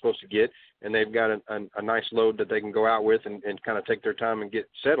they were supposed to get, and they've got a nice load that they can go out with and kind of take their time and get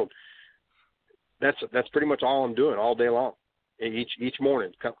settled. That's pretty much all I'm doing all day long, each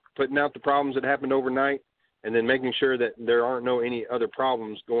morning, putting out the problems that happened overnight, and then making sure that there aren't any other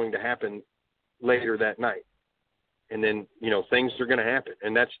problems going to happen later that night. And then, things are going to happen.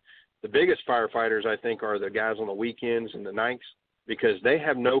 And that's the biggest firefighters, I think, are the guys on the weekends and the nights, because they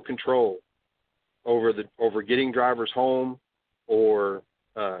have no control over getting drivers home or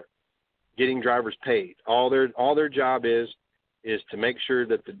getting drivers paid. All their job is to make sure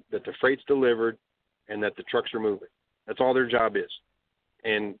that the freight's delivered and that the trucks are moving. That's all their job is.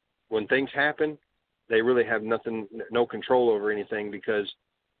 And when things happen, they really have no control over anything, because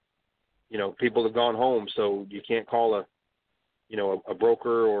people have gone home, so you can't call a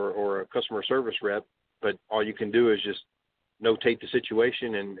broker or a customer service rep, but all you can do is just notate the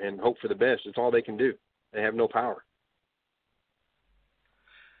situation and hope for the best. It's all they can do. They have no power.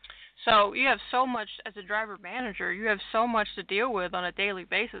 So you have so much, as a driver manager, you have so much to deal with on a daily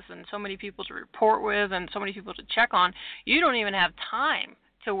basis, and so many people to report with and so many people to check on. You don't even have time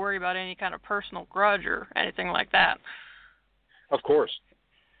to worry about any kind of personal grudge or anything like that. Of course.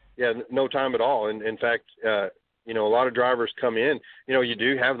 Yeah, no time at all. And in fact, a lot of drivers come in. You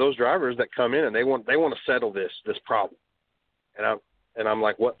do have those drivers that come in and they want to settle this problem. And I'm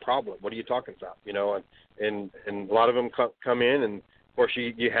like, what problem? What are you talking about? And a lot of them come in, and of course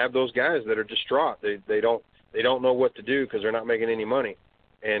you have those guys that are distraught. They don't know what to do because they're not making any money.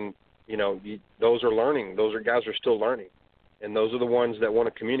 And those are learning. Those are guys who are still learning, and those are the ones that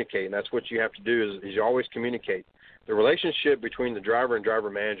want to communicate. And that's what you have to do is you always communicate. The relationship between the driver and driver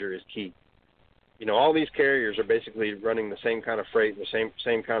manager is key. All these carriers are basically running the same kind of freight, the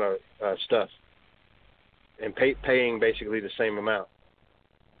same kind of stuff, and paying basically the same amount.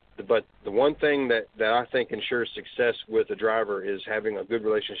 But the one thing that I think ensures success with a driver is having a good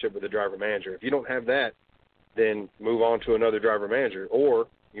relationship with the driver manager. If you don't have that, then move on to another driver manager, or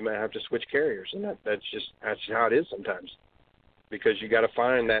you might have to switch carriers, and that's how it is sometimes, because you got to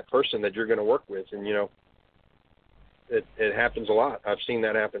find that person that you're going to work with, and it happens a lot. I've seen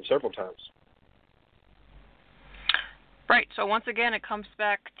that happen several times. Right. So once again, it comes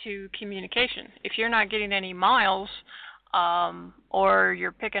back to communication. If you're not getting any miles, or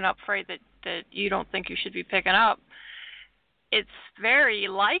you're picking up freight that you don't think you should be picking up, it's very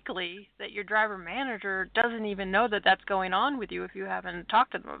likely that your driver manager doesn't even know that that's going on with you if you haven't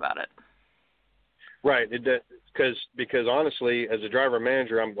talked to them about it. Right. Because honestly, as a driver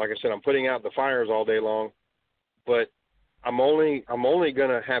manager, I'm putting out the fires all day long, but I'm only going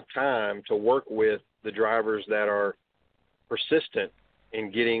to have time to work with the drivers that are persistent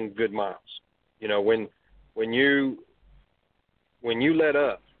in getting good miles. When you let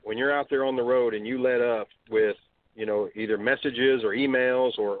up, when you're out there on the road and you let up with, either messages or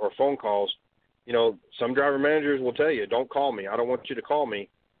emails or phone calls, some driver managers will tell you, don't call me. I don't want you to call me.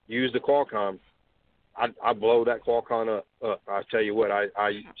 Use the Qualcomm. I blow that Qualcomm up. I tell you what,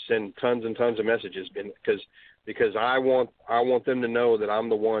 I send tons and tons of messages because I want them to know that I'm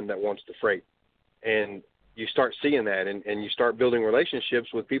the one that wants the freight. And you start seeing that, and you start building relationships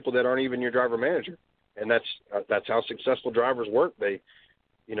with people that aren't even your driver manager. And that's how successful drivers work. They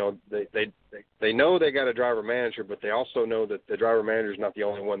know they got a driver manager, but they also know that the driver manager is not the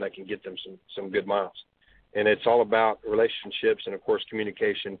only one that can get them some good miles. And it's all about relationships and, of course,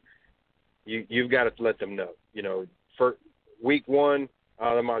 communication. You've got to let them know. For week one,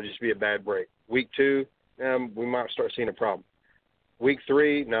 there might just be a bad break. Week two, we might start seeing a problem. Week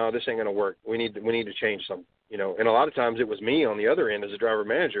three, no, this ain't going to work. We need to change something. And a lot of times it was me on the other end as a driver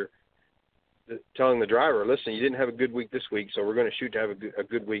manager telling the driver, listen, you didn't have a good week this week, so we're going to shoot to have a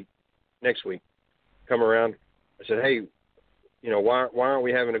good week next week. Come around. I said, hey, why aren't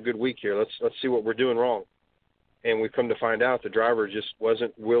we having a good week here? Let's see what we're doing wrong. And we've come to find out the driver just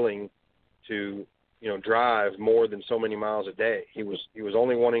wasn't willing to, drive more than so many miles a day. He was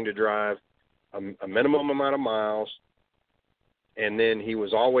only wanting to drive a minimum amount of miles, and then he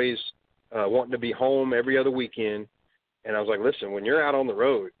was always wanting to be home every other weekend. And I was like, listen, when you're out on the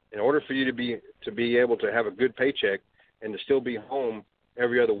road, in order for you to be able to have a good paycheck and to still be home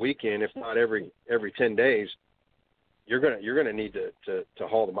every other weekend, if not every 10 days, you're gonna need to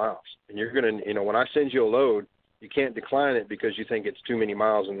haul the miles, and you're gonna, when I send you a load, you can't decline it because you think it's too many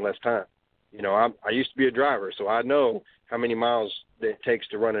miles in less time. I used to be a driver, so I know how many miles it takes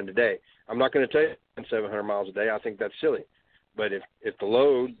to run in a day. I'm not going to tell you 700 miles a day. I think that's silly. But if the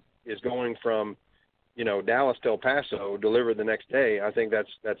load is going from, Dallas to El Paso, delivered the next day, I think that's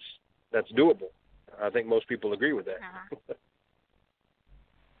doable. I think most people agree with that. Uh-huh.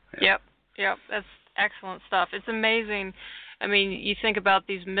 Yep. That's excellent stuff. It's amazing. I mean, you think about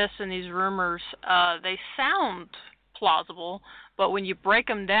these myths and these rumors, they sound plausible, but when you break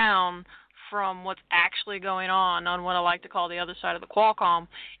them down from what's actually going on what I like to call the other side of the Qualcomm,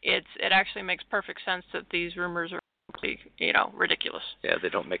 it actually makes perfect sense that these rumors are, ridiculous. Yeah, they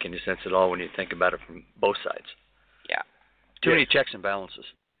don't make any sense at all when you think about it from both sides. Yeah. Too many checks and balances.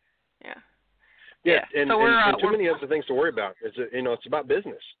 Yeah, and too many other things to worry about. It's about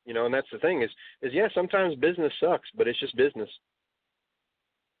business, and that's the thing is sometimes business sucks, but it's just business.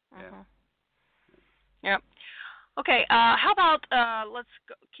 Mm-hmm. Yep. Okay, how about let's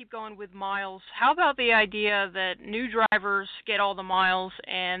keep going with miles. How about the idea that new drivers get all the miles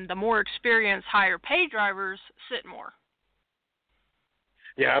and the more experienced, higher paid drivers sit more?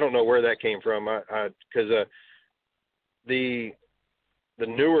 Yeah, I don't know where that came from. Because the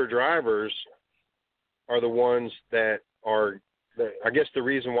newer drivers are the ones that are. I guess the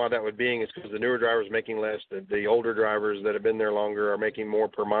reason why that would be is because the newer drivers are making less. The older drivers that have been there longer are making more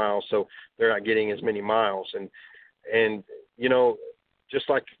per mile, so they're not getting as many miles. And just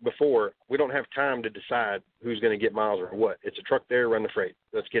like before, we don't have time to decide who's going to get miles or what. It's a truck there, run the freight.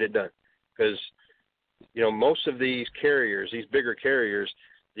 Let's get it done. Because, most of these carriers, these bigger carriers,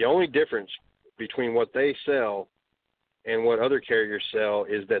 the only difference between what they sell and what other carriers sell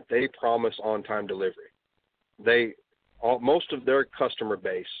is that they promise on-time delivery. Most of their customer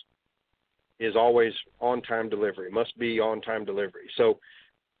base is always on-time delivery, must be on-time delivery. So,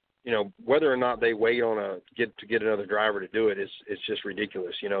 whether or not they wait to get another driver to do it's just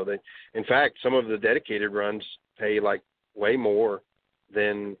ridiculous. In fact, some of the dedicated runs pay like way more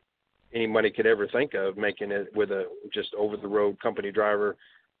than anybody could ever think of making it with a just over the road company driver,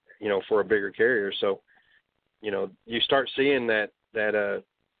 for a bigger carrier. So, you start seeing that they're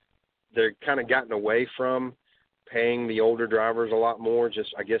kind of gotten away from paying the older drivers a lot more,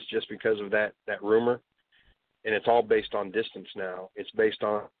 just because of that rumor. And it's all based on distance now. It's based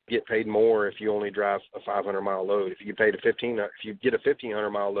on get paid more if you only drive a 500-mile load. If you get a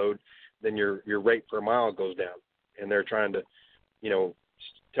 1,500-mile load, then your rate per mile goes down. And they're trying to,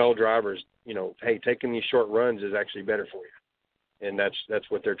 tell drivers, hey, taking these short runs is actually better for you. And that's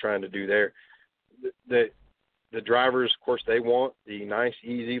what they're trying to do there. The drivers, of course, they want the nice,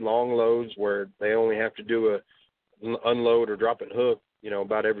 easy, long loads where they only have to do a unload or drop and hook,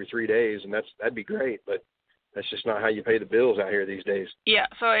 about every 3 days, and that'd be great, but that's just not how you pay the bills out here these days. Yeah,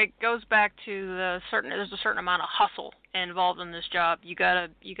 so it goes back to there's a certain amount of hustle involved in this job. You gotta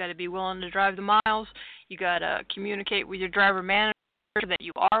be willing to drive the miles. You gotta communicate with your driver manager that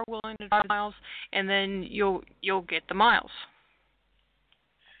you are willing to drive the miles, and then you'll get the miles.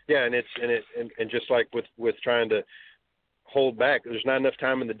 Yeah, and just like with trying to hold back, there's not enough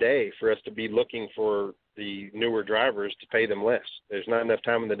time in the day for us to be looking for the newer drivers to pay them less. There's not enough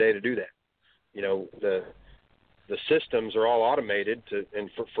time in the day to do that. The systems are all automated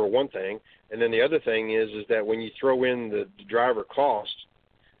for one thing, and then the other thing is that when you throw in the driver cost,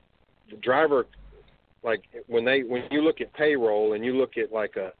 the driver, like when you look at payroll and you look at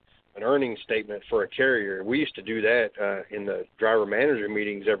like an earnings statement for a carrier, we used to do that in the driver manager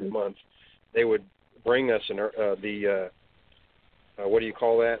meetings every month. They would bring us what do you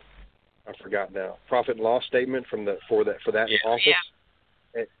call that? I forgot now. Profit and loss statement for that office.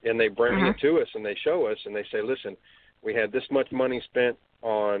 Yeah. And they bring it to us and they show us and they say, listen, we had this much money spent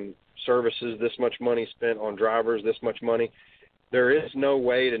on services, this much money spent on drivers, this much money. There is no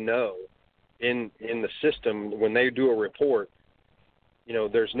way to know in the system when they do a report,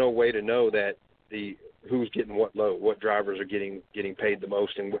 there's no way to know that who's getting what load, what drivers are getting paid the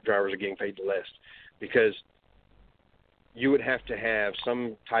most and what drivers are getting paid the less, because you would have to have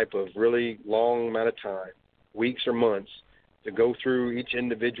some type of really long amount of time, weeks or months, to go through each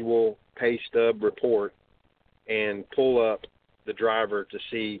individual pay stub report and pull up the driver to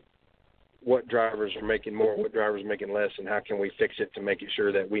see what drivers are making more, what drivers are making less, and how can we fix it to make it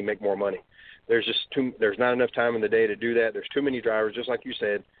sure that we make more money. There's not enough time in the day to do that. There's too many drivers, just like you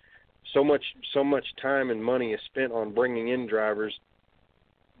said. So much time and money is spent on bringing in drivers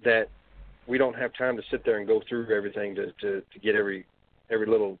that we don't have time to sit there and go through everything to get every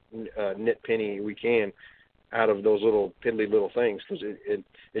little nit penny we can. out of those little piddly little things, because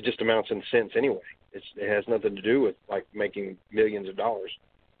it just amounts in cents anyway. It has nothing to do with like making millions of dollars.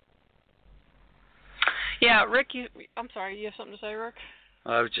 Yeah, Rick, I'm sorry, you have something to say, Rick?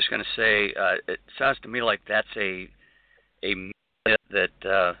 I was just going to say, it sounds to me like that's a myth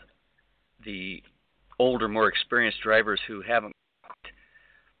that the older, more experienced drivers who haven't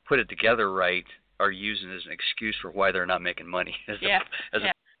put it together right are using as an excuse for why they're not making money. Yeah.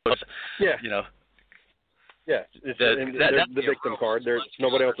 You know. Yeah, it's the victim card. It's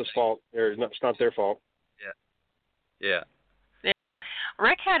nobody else's fault. It's not their fault. Yeah.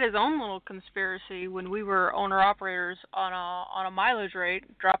 Rick had his own little conspiracy when we were owner-operators on a mileage rate,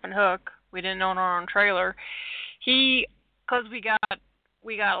 drop and hook. We didn't own our own trailer. Because we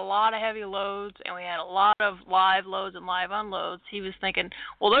got a lot of heavy loads and we had a lot of live loads and live unloads. He was thinking,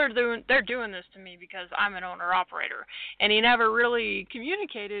 well, they're doing this to me because I'm an owner-operator. And he never really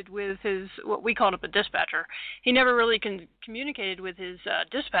communicated with his, what we called up a dispatcher. He never really communicated with his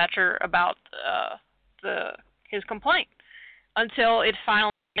dispatcher about his complaint, until it finally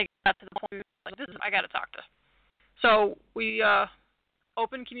got to the point like, I got to talk to. So we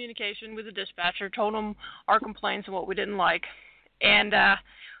opened communication with the dispatcher, told him our complaints and what we didn't like, and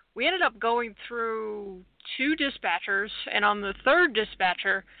we ended up going through 2 dispatchers, and on the 3rd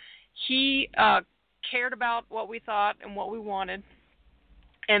dispatcher, he cared about what we thought and what we wanted,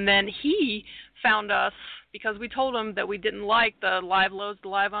 and then he found us, because we told him that we didn't like the live loads, the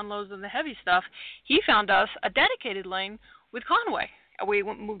live unloads, and the heavy stuff. He found us a dedicated lane with Conway. We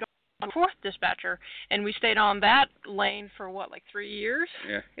moved on to the 4th dispatcher, and we stayed on that lane for, 3 years?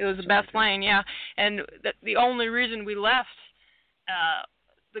 Yeah. It was the best lane, yeah. And the only reason we left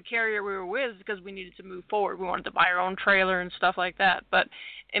the carrier we were with is because we needed to move forward. We wanted to buy our own trailer and stuff like that. But,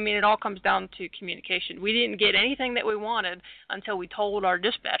 I mean, it all comes down to communication. We didn't get anything that we wanted until we told our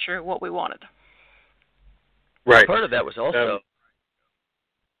dispatcher what we wanted. Right. Part of that was also...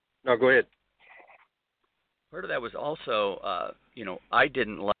 no, go ahead. Part of that was also, I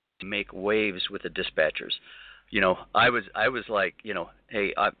didn't like to make waves with the dispatchers. I was like,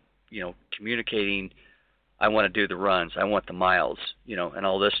 hey, communicating, I want to do the runs, I want the miles, and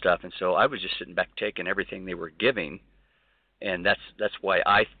all this stuff. And so I was just sitting back taking everything they were giving, and that's why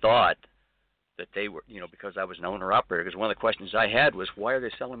I thought that they were, because I was an owner-operator, because one of the questions I had was, why are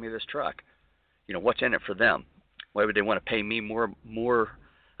they selling me this truck? What's in it for them? Why would they want to pay me more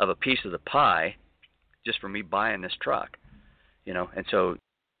of a piece of the pie just for me buying this truck, And so,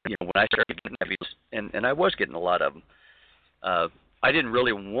 when I started getting heavies, and I was getting a lot of them, I didn't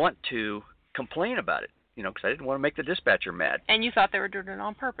really want to complain about it, because I didn't want to make the dispatcher mad. And you thought they were doing it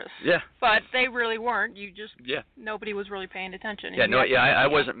on purpose. Yeah. But they really weren't. Nobody was really paying attention. I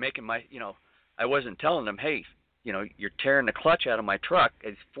wasn't making my, I wasn't telling them, hey, you're tearing the clutch out of my truck.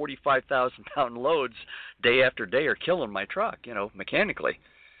 It's 45,000-pound loads day after day are killing my truck, mechanically.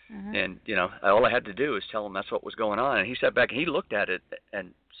 Mm-hmm. And, all I had to do was tell him that's what was going on. And he sat back and he looked at it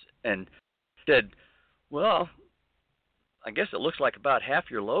and said, well, I guess it looks like about half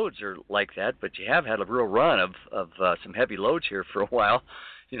your loads are like that, but you have had a real run of some heavy loads here for a while,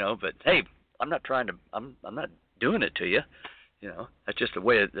 but hey, I'm not doing it to you. That's just the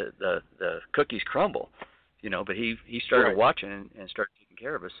way the cookies crumble, but he started watching and started taking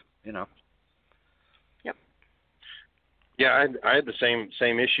care of us, Yep. Yeah, I had the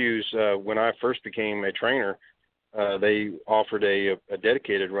same issues when I first became a trainer. They offered a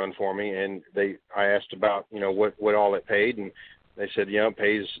dedicated run for me, and I asked about what all it paid, and they said it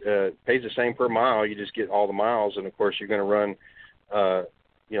pays the same per mile. You just get all the miles, and of course you're going to run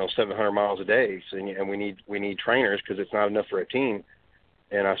 700 miles a day, so, and we need trainers because it's not enough for a team.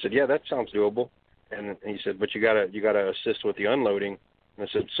 And I said, yeah, that sounds doable. And he said, but you gotta assist with the unloading. And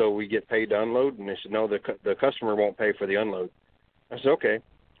I said, so we get paid to unload? And they said, no, the customer won't pay for the unload. I said, okay.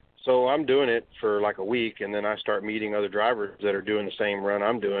 So I'm doing it for like a week, and then I start meeting other drivers that are doing the same run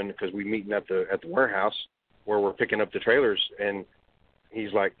I'm doing, because we meeting at the warehouse where we're picking up the trailers. And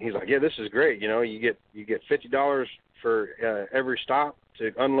he's like, yeah, this is great. You get $50 for every stop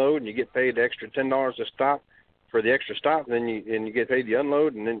to unload, and you get paid the extra $10 a stop for the extra stop, and then you get paid the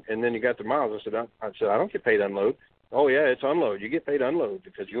unload, and then you got the miles. I said I don't get paid unload. Oh yeah, it's unload. You get paid unload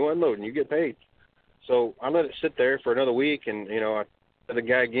because you unload and you get paid. So I let it sit there for another week, and I said the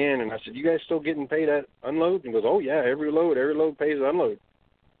guy again, and I said, you guys still getting paid at unload? And he goes, oh yeah, every load pays unload.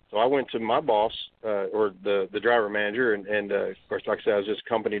 So I went to my boss, or the driver manager, and of course, like I said, I was just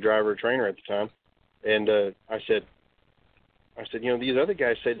company driver trainer at the time, and I said, these other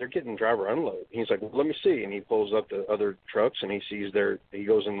guys say they're getting driver unload. He's like, well, let me see. And he pulls up the other trucks, and he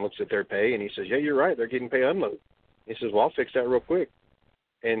goes and looks at their pay, and he says, yeah, you're right, they're getting paid unload. He says, well, I'll fix that real quick.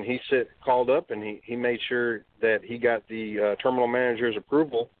 and he called up and he made sure that he got the terminal manager's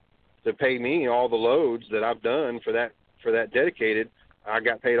approval to pay me all the loads that I've done for that dedicated. I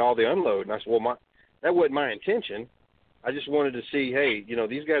got paid all the unload, and I said, well, that wasn't my intention. I just wanted to see, hey,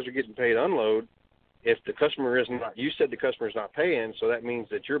 these guys are getting paid unload. If the customer is not, you said the customer's not paying, so that means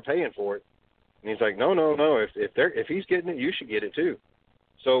that you're paying for it. And he's like, no. If he's getting it, you should get it too.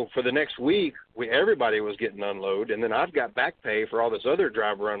 So for the next week, everybody was getting unload, and then I've got back pay for all this other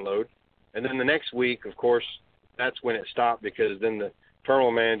driver unload. And then the next week, of course, that's when it stopped, because then the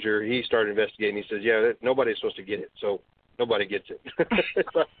terminal manager, he started investigating. He says, yeah, nobody's supposed to get it, so nobody gets it.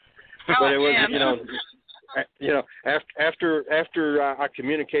 But it was, after I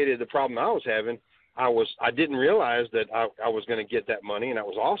communicated the problem I was having, I didn't realize that I was going to get that money, and that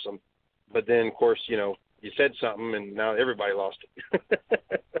was awesome. But then, of course, you said something, and now everybody lost it.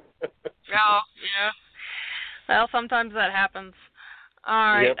 Oh, yeah. Well, sometimes that happens. All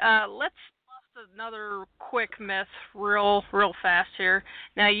right, yep. Let's bust another quick myth real fast here.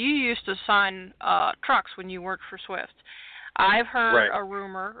 Now, you used to sign trucks when you worked for Swift. I've heard a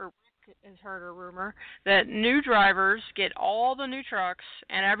rumor, or Rick has heard a rumor, that new drivers get all the new trucks,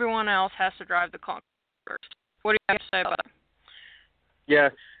 and everyone else has to drive the clunkers. What do you have to say about that? Yeah,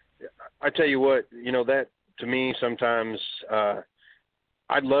 I tell you what, that to me sometimes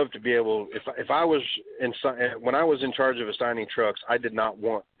I'd love to be able, if I was when I was in charge of assigning trucks, I did not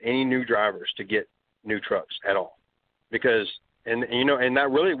want any new drivers to get new trucks at all, because and that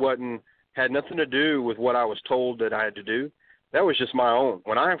really had nothing to do with what I was told that I had to do. That was just my own.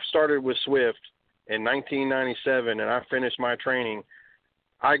 When I started with Swift in 1997 and I finished my training,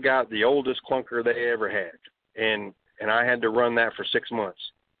 I got the oldest clunker they ever had, and I had to run that for 6 months.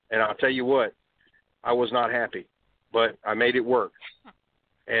 And I'll tell you what, I was not happy, but I made it work.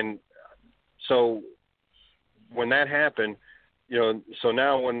 And so when that happened, so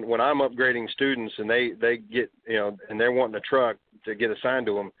now when I'm upgrading students and they get, and they're wanting a truck to get assigned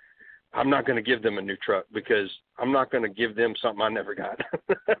to them, I'm not going to give them a new truck, because I'm not going to give them something I never got.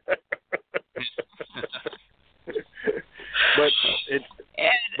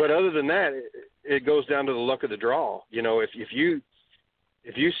 But other than that, it goes down to the luck of the draw. If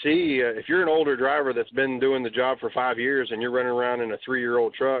you're an older driver that's been doing the job for 5 years and you're running around in a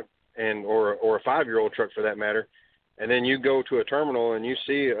 3-year-old truck or a 5-year-old truck for that matter, and then you go to a terminal and you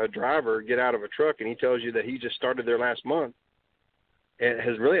see a driver get out of a truck and he tells you that he just started there last month,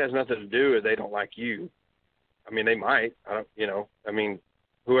 it really has nothing to do with they don't like you. I mean, they might.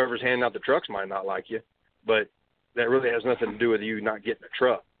 Whoever's handing out the trucks might not like you, but that really has nothing to do with you not getting a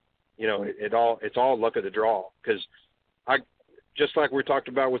truck. It's all luck of the draw, because just like we talked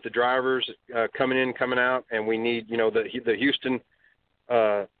about with the drivers coming in, coming out, and we need, the Houston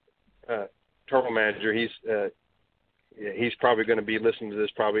terminal manager, he's probably going to be listening to this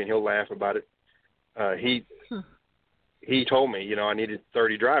probably, and he'll laugh about it. He told me, I needed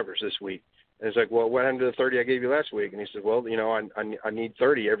 30 drivers this week. And it's like, well, what happened to the 30 I gave you last week? And he said, well, I need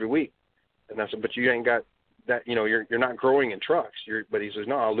 30 every week. And I said, but you ain't got that, you're not growing in trucks. But he says,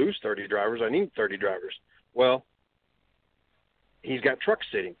 no, I'll lose 30 drivers. I need 30 drivers. Well, he's got trucks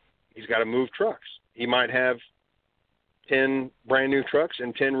sitting. He's got to move trucks. He might have 10 brand new trucks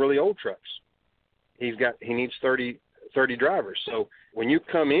and 10 really old trucks. He needs 30 drivers. So when you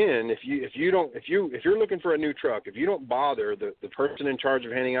come in, if you're looking for a new truck, if you don't bother the person in charge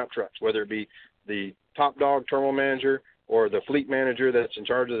of handing out trucks, whether it be the top dog terminal manager or the fleet manager that's in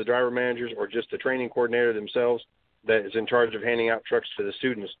charge of the driver managers, or just the training coordinator themselves that is in charge of handing out trucks to the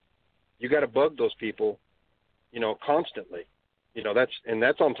students, you got to bug those people, constantly.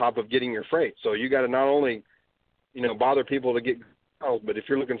 That's on top of getting your freight. So you got to not only, bother people to get calls, but if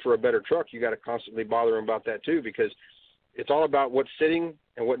you're looking for a better truck, you got to constantly bother them about that too, because it's all about what's sitting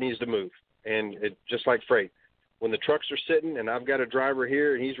and what needs to move. And just like freight, when the trucks are sitting and I've got a driver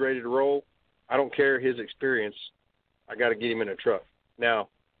here and he's ready to roll, I don't care his experience. I got to get him in a truck. Now,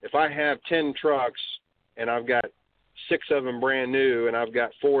 if I have 10 trucks and I've got 6 of them brand new and I've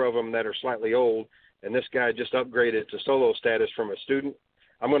got 4 of them that are slightly old, and this guy just upgraded to solo status from a student,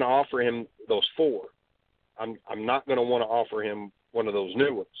 I'm going to offer him those 4. I'm not going to want to offer him one of those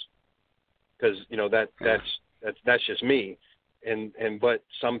new ones, because that's just me. But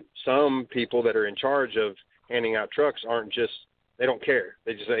some people that are in charge of handing out trucks they don't care.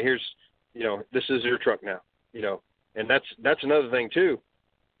 They just say, here's, this is your truck now, and that's another thing too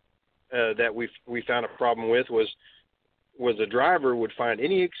that we found a problem with was the driver would find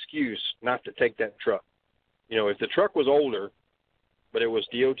any excuse not to take that truck. If the truck was older, but it was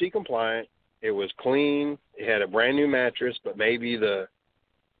DOT compliant, it was clean, it had a brand new mattress, but maybe the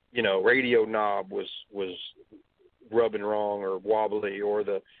radio knob was rubbing wrong or wobbly, or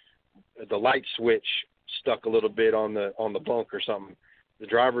the light switch stuck a little bit on the bunk or something, the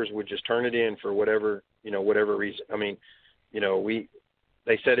drivers would just turn it in for whatever reason. I mean,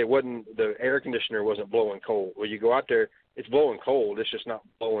 they said it wasn't, the air conditioner wasn't blowing cold. Well, you go out there, it's blowing cold. It's just not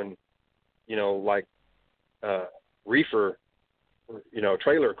blowing, like reefer,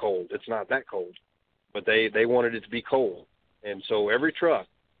 trailer cold. It's not that cold, but they wanted it to be cold. And so every truck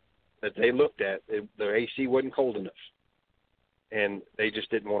that they looked at, the AC wasn't cold enough, and they just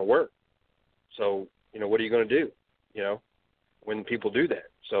didn't want to work. So, what are you going to do, when people do that?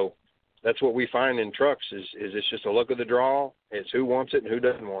 So that's what we find in trucks is it's just a luck of the draw. It's who wants it and who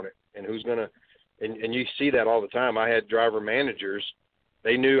doesn't want it, and who's going to, and you see that all the time. I had driver managers.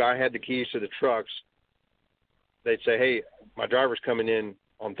 They knew I had the keys to the trucks. They'd say, hey, my driver's coming in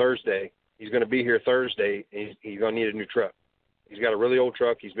on Thursday. He's going to be here Thursday, and he's going to need a new truck. He's got a really old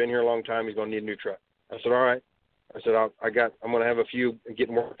truck. He's been here a long time. He's going to need a new truck. I said, all right. I said, I'm going to have a few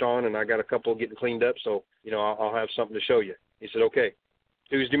getting worked on, and I got a couple getting cleaned up, so, I'll have something to show you. He said, okay.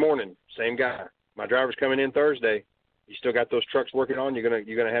 Tuesday morning, same guy. My driver's coming in Thursday. You still got those trucks working on? You're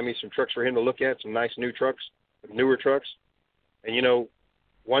gonna have me some trucks for him to look at, some nice new trucks, newer trucks. And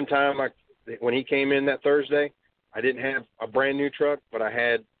one time when he came in that Thursday, I didn't have a brand new truck, but I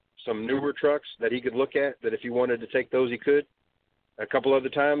had some newer trucks that he could look at, that if he wanted to take those, he could. A couple other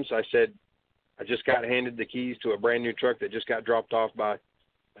times I said, I just got handed the keys to a brand new truck that just got dropped off by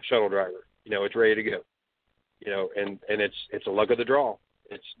a shuttle driver. It's ready to go. And it's a luck of the draw.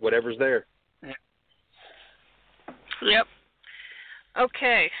 It's whatever's there. Yep.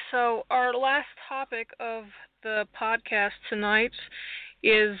 Okay, so our last topic of the podcast tonight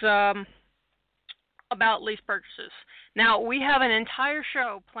is about lease purchases. Now, we have an entire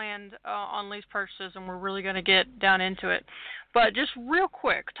show planned on lease purchases, and we're really going to get down into it. But just real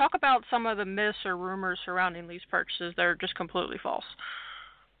quick, talk about some of the myths or rumors surrounding lease purchases that are just completely false.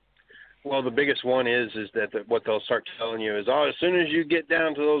 Well, the biggest one is that what they'll start telling you is, as soon as you get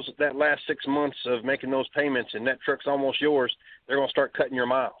down to that last 6 months of making those payments and that truck's almost yours, they're going to start cutting your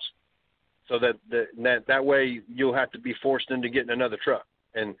miles. So that way you'll have to be forced into getting another truck.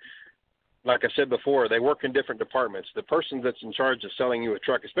 And like I said before, they work in different departments. The person that's in charge of selling you a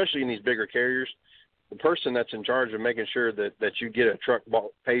truck, especially in these bigger carriers, the person that's in charge of making sure that you get a truck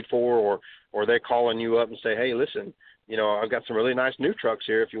paid for, or they're calling you up and say, hey, listen, I've got some really nice new trucks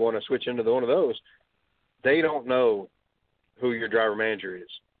here if you want to switch into one of those. They don't know who your driver manager is,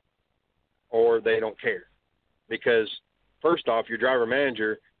 or they don't care. Because first off, your driver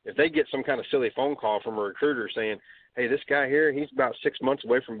manager, if they get some kind of silly phone call from a recruiter saying, hey, this guy here, he's about 6 months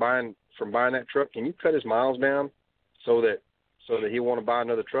away from buying that truck, can you cut his miles down so that he want to buy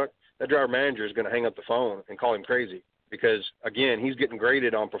another truck? That driver manager is going to hang up the phone and call him crazy, because, again, he's getting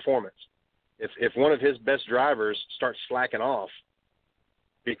graded on performance. If one of his best drivers starts slacking off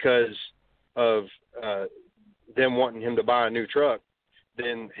because of them wanting him to buy a new truck,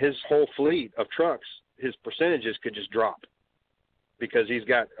 then his whole fleet of trucks, his percentages could just drop, because he's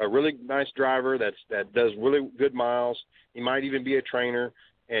got a really nice driver that does really good miles. He might even be a trainer,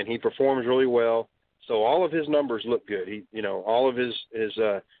 and he performs really well. So all of his numbers look good. All of his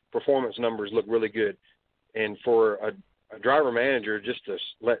performance numbers look really good. And for a driver manager just to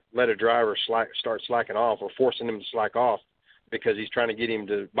let a driver start slacking off, or forcing him to slack off because he's trying to get him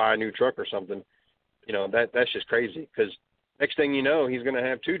to buy a new truck or something, that's just crazy. Because next thing you know, he's going to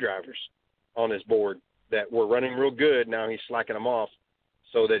have two drivers on his board that were running real good. Now he's slacking them off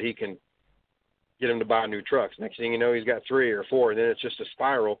so that he can get them to buy new trucks. Next thing you know, he's got 3 or 4, and then it's just a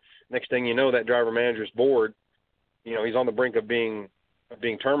spiral. Next thing you know, that driver manager's board, he's on the brink of being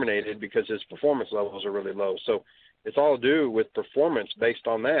terminated because his performance levels are really low. So it's all to do with performance based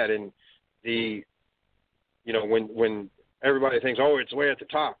on that. And when everybody thinks, oh, it's way at the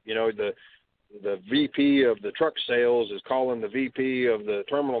top, the VP of the truck sales is calling the VP of the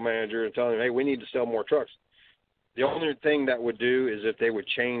terminal manager and telling him, hey, we need to sell more trucks. The only thing that would do is if they would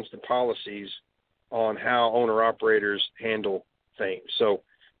change the policies on how owner-operators handle things. So,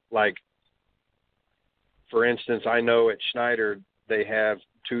 like, for instance, I know at Schneider they have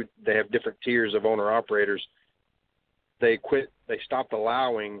different tiers of owner-operators. They stopped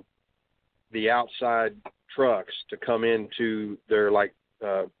allowing the outside trucks to come into their,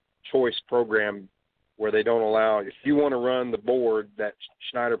 choice program, where they don't allow, if you want to run the board that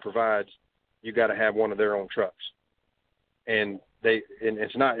Schneider provides, you got to have one of their own trucks. And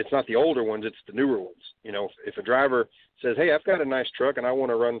it's not the older ones, it's the newer ones. If a driver says, hey, I've got a nice truck and I want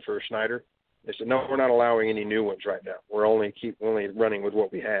to run for Schneider, they said, no, we're not allowing any new ones right now. We're only running with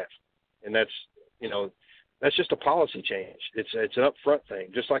what we have. And that's just a policy change. It's an upfront thing,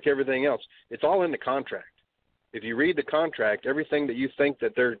 just like everything else. It's all in the contract. if you read the contract, everything that you think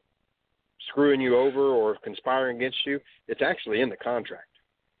that they're screwing you over or conspiring against you, it's actually in the contract.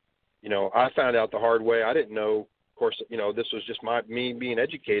 You know, I found out the hard way. I didn't know. Of course, you know, this was just me being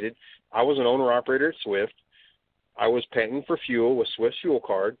educated. I was an owner-operator at Swift. I was paying for fuel with Swift's fuel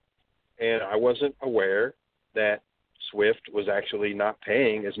card, and I wasn't aware that Swift was actually not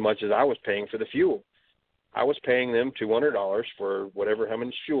paying as much as I was paying for the fuel. I was paying them $200 for how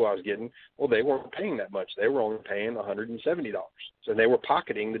much fuel I was getting. Well, they weren't paying that much. They were only paying $170. So they were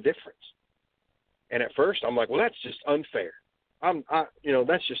pocketing the difference. And at first, I'm like, well, that's just unfair.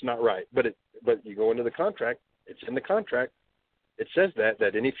 That's just not right. But you go into the contract. It's in the contract. It says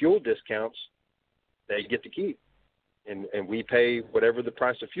that any fuel discounts they get to keep, and we pay whatever the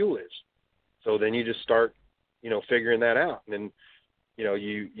price of fuel is. So then you just start, figuring that out. And then,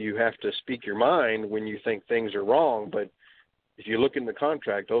 you have to speak your mind when you think things are wrong. But if you look in the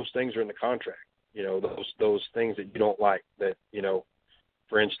contract, those things are in the contract. Those things that you don't like. That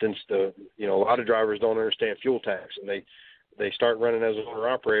for instance, a lot of drivers don't understand fuel tax, and they start running as an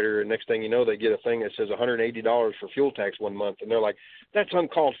owner-operator, and next thing you know, they get a thing that says $180 for fuel tax one month, and they're like, that's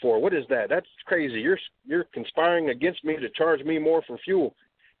uncalled for. What is that? That's crazy. You're conspiring against me to charge me more for fuel.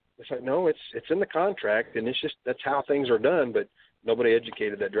 It's like, no, it's in the contract, and it's just that's how things are done, but nobody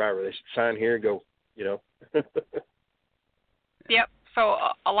educated that driver. They sign here and go, Yep. So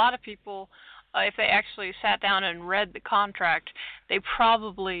a lot of people, if they actually sat down and read the contract, they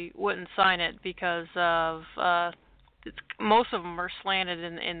probably wouldn't sign it because of most of them are slanted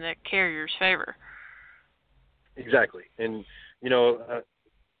in the carrier's favor. Exactly. And, a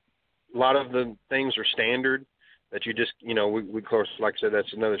lot of the things are standard that you just, we of course, like I said,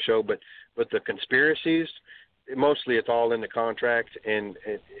 that's another show, but the conspiracies, mostly it's all in the contract, and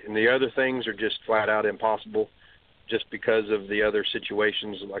the other things are just flat out impossible just because of the other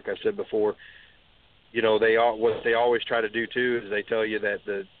situations. Like I said before, what they always try to do too is they tell you that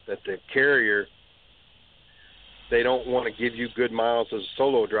the carrier, they don't want to give you good miles as a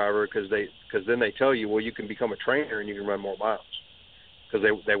solo driver because then they tell you, well, you can become a trainer and you can run more miles because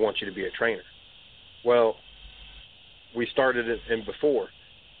they want you to be a trainer. Well, we started it in before.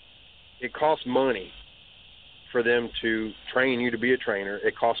 It costs money for them to train you to be a trainer.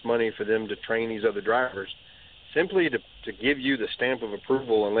 It costs money for them to train these other drivers. Simply to give you the stamp of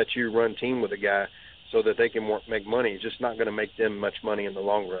approval and let you run team with a guy so that they can make money is just not going to make them much money in the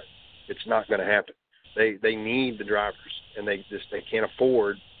long run. It's not going to happen. They need the drivers, and they can't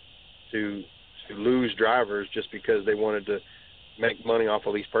afford to lose drivers just because they wanted to make money off a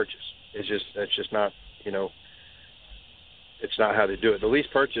lease purchase. That's just not, it's not how they do it. The lease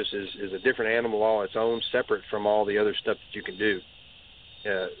purchase is a different animal all its own, separate from all the other stuff that you can do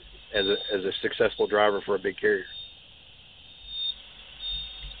as a successful driver for a big carrier.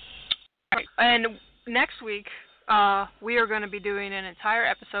 Right. And next week, we are going to be doing an entire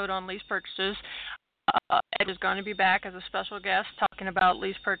episode on lease purchases. Ed is going to be back as a special guest talking about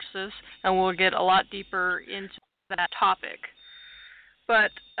lease purchases, and we'll get a lot deeper into that topic.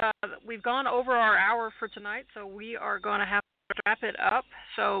 But we've gone over our hour for tonight, so we are going to have to wrap it up.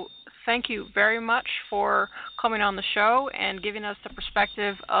 So thank you very much for coming on the show and giving us the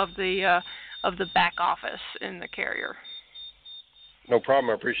perspective of the back office in the carrier. No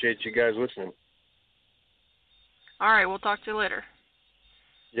problem. I appreciate you guys listening. All right, we'll talk to you later.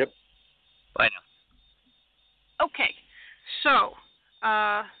 Yep. Bye now. Okay, so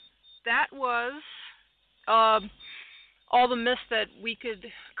that was all the myths that we could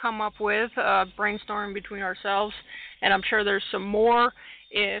come up with, brainstorming between ourselves, and I'm sure there's some more.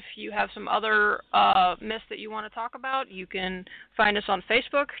 If you have some other myths that you want to talk about, you can find us on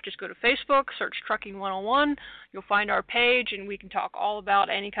Facebook. Just go to Facebook, search Trucking 101. You'll find our page, and we can talk all about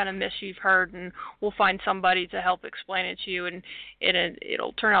any kind of myths you've heard, and we'll find somebody to help explain it to you, and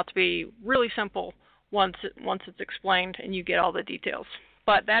it'll turn out to be really simple once it's explained and you get all the details.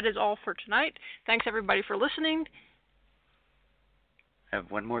 But that is all for tonight. Thanks, everybody, for listening. I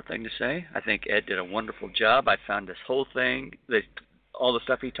have one more thing to say. I think Ed did a wonderful job. I found this whole thing, all the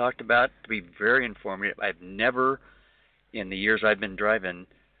stuff he talked about, to be very informative. I've never, in the years I've been driving,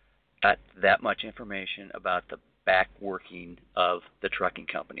 got that much information about the back working of the trucking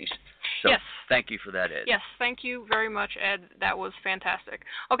companies. So yes. Thank you for that, Ed. Yes, thank you very much, Ed. That was fantastic.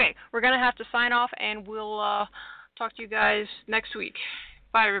 Okay, we're going to have to sign off, and we'll talk to you guys next week.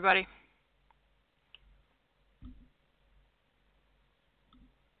 Bye, everybody.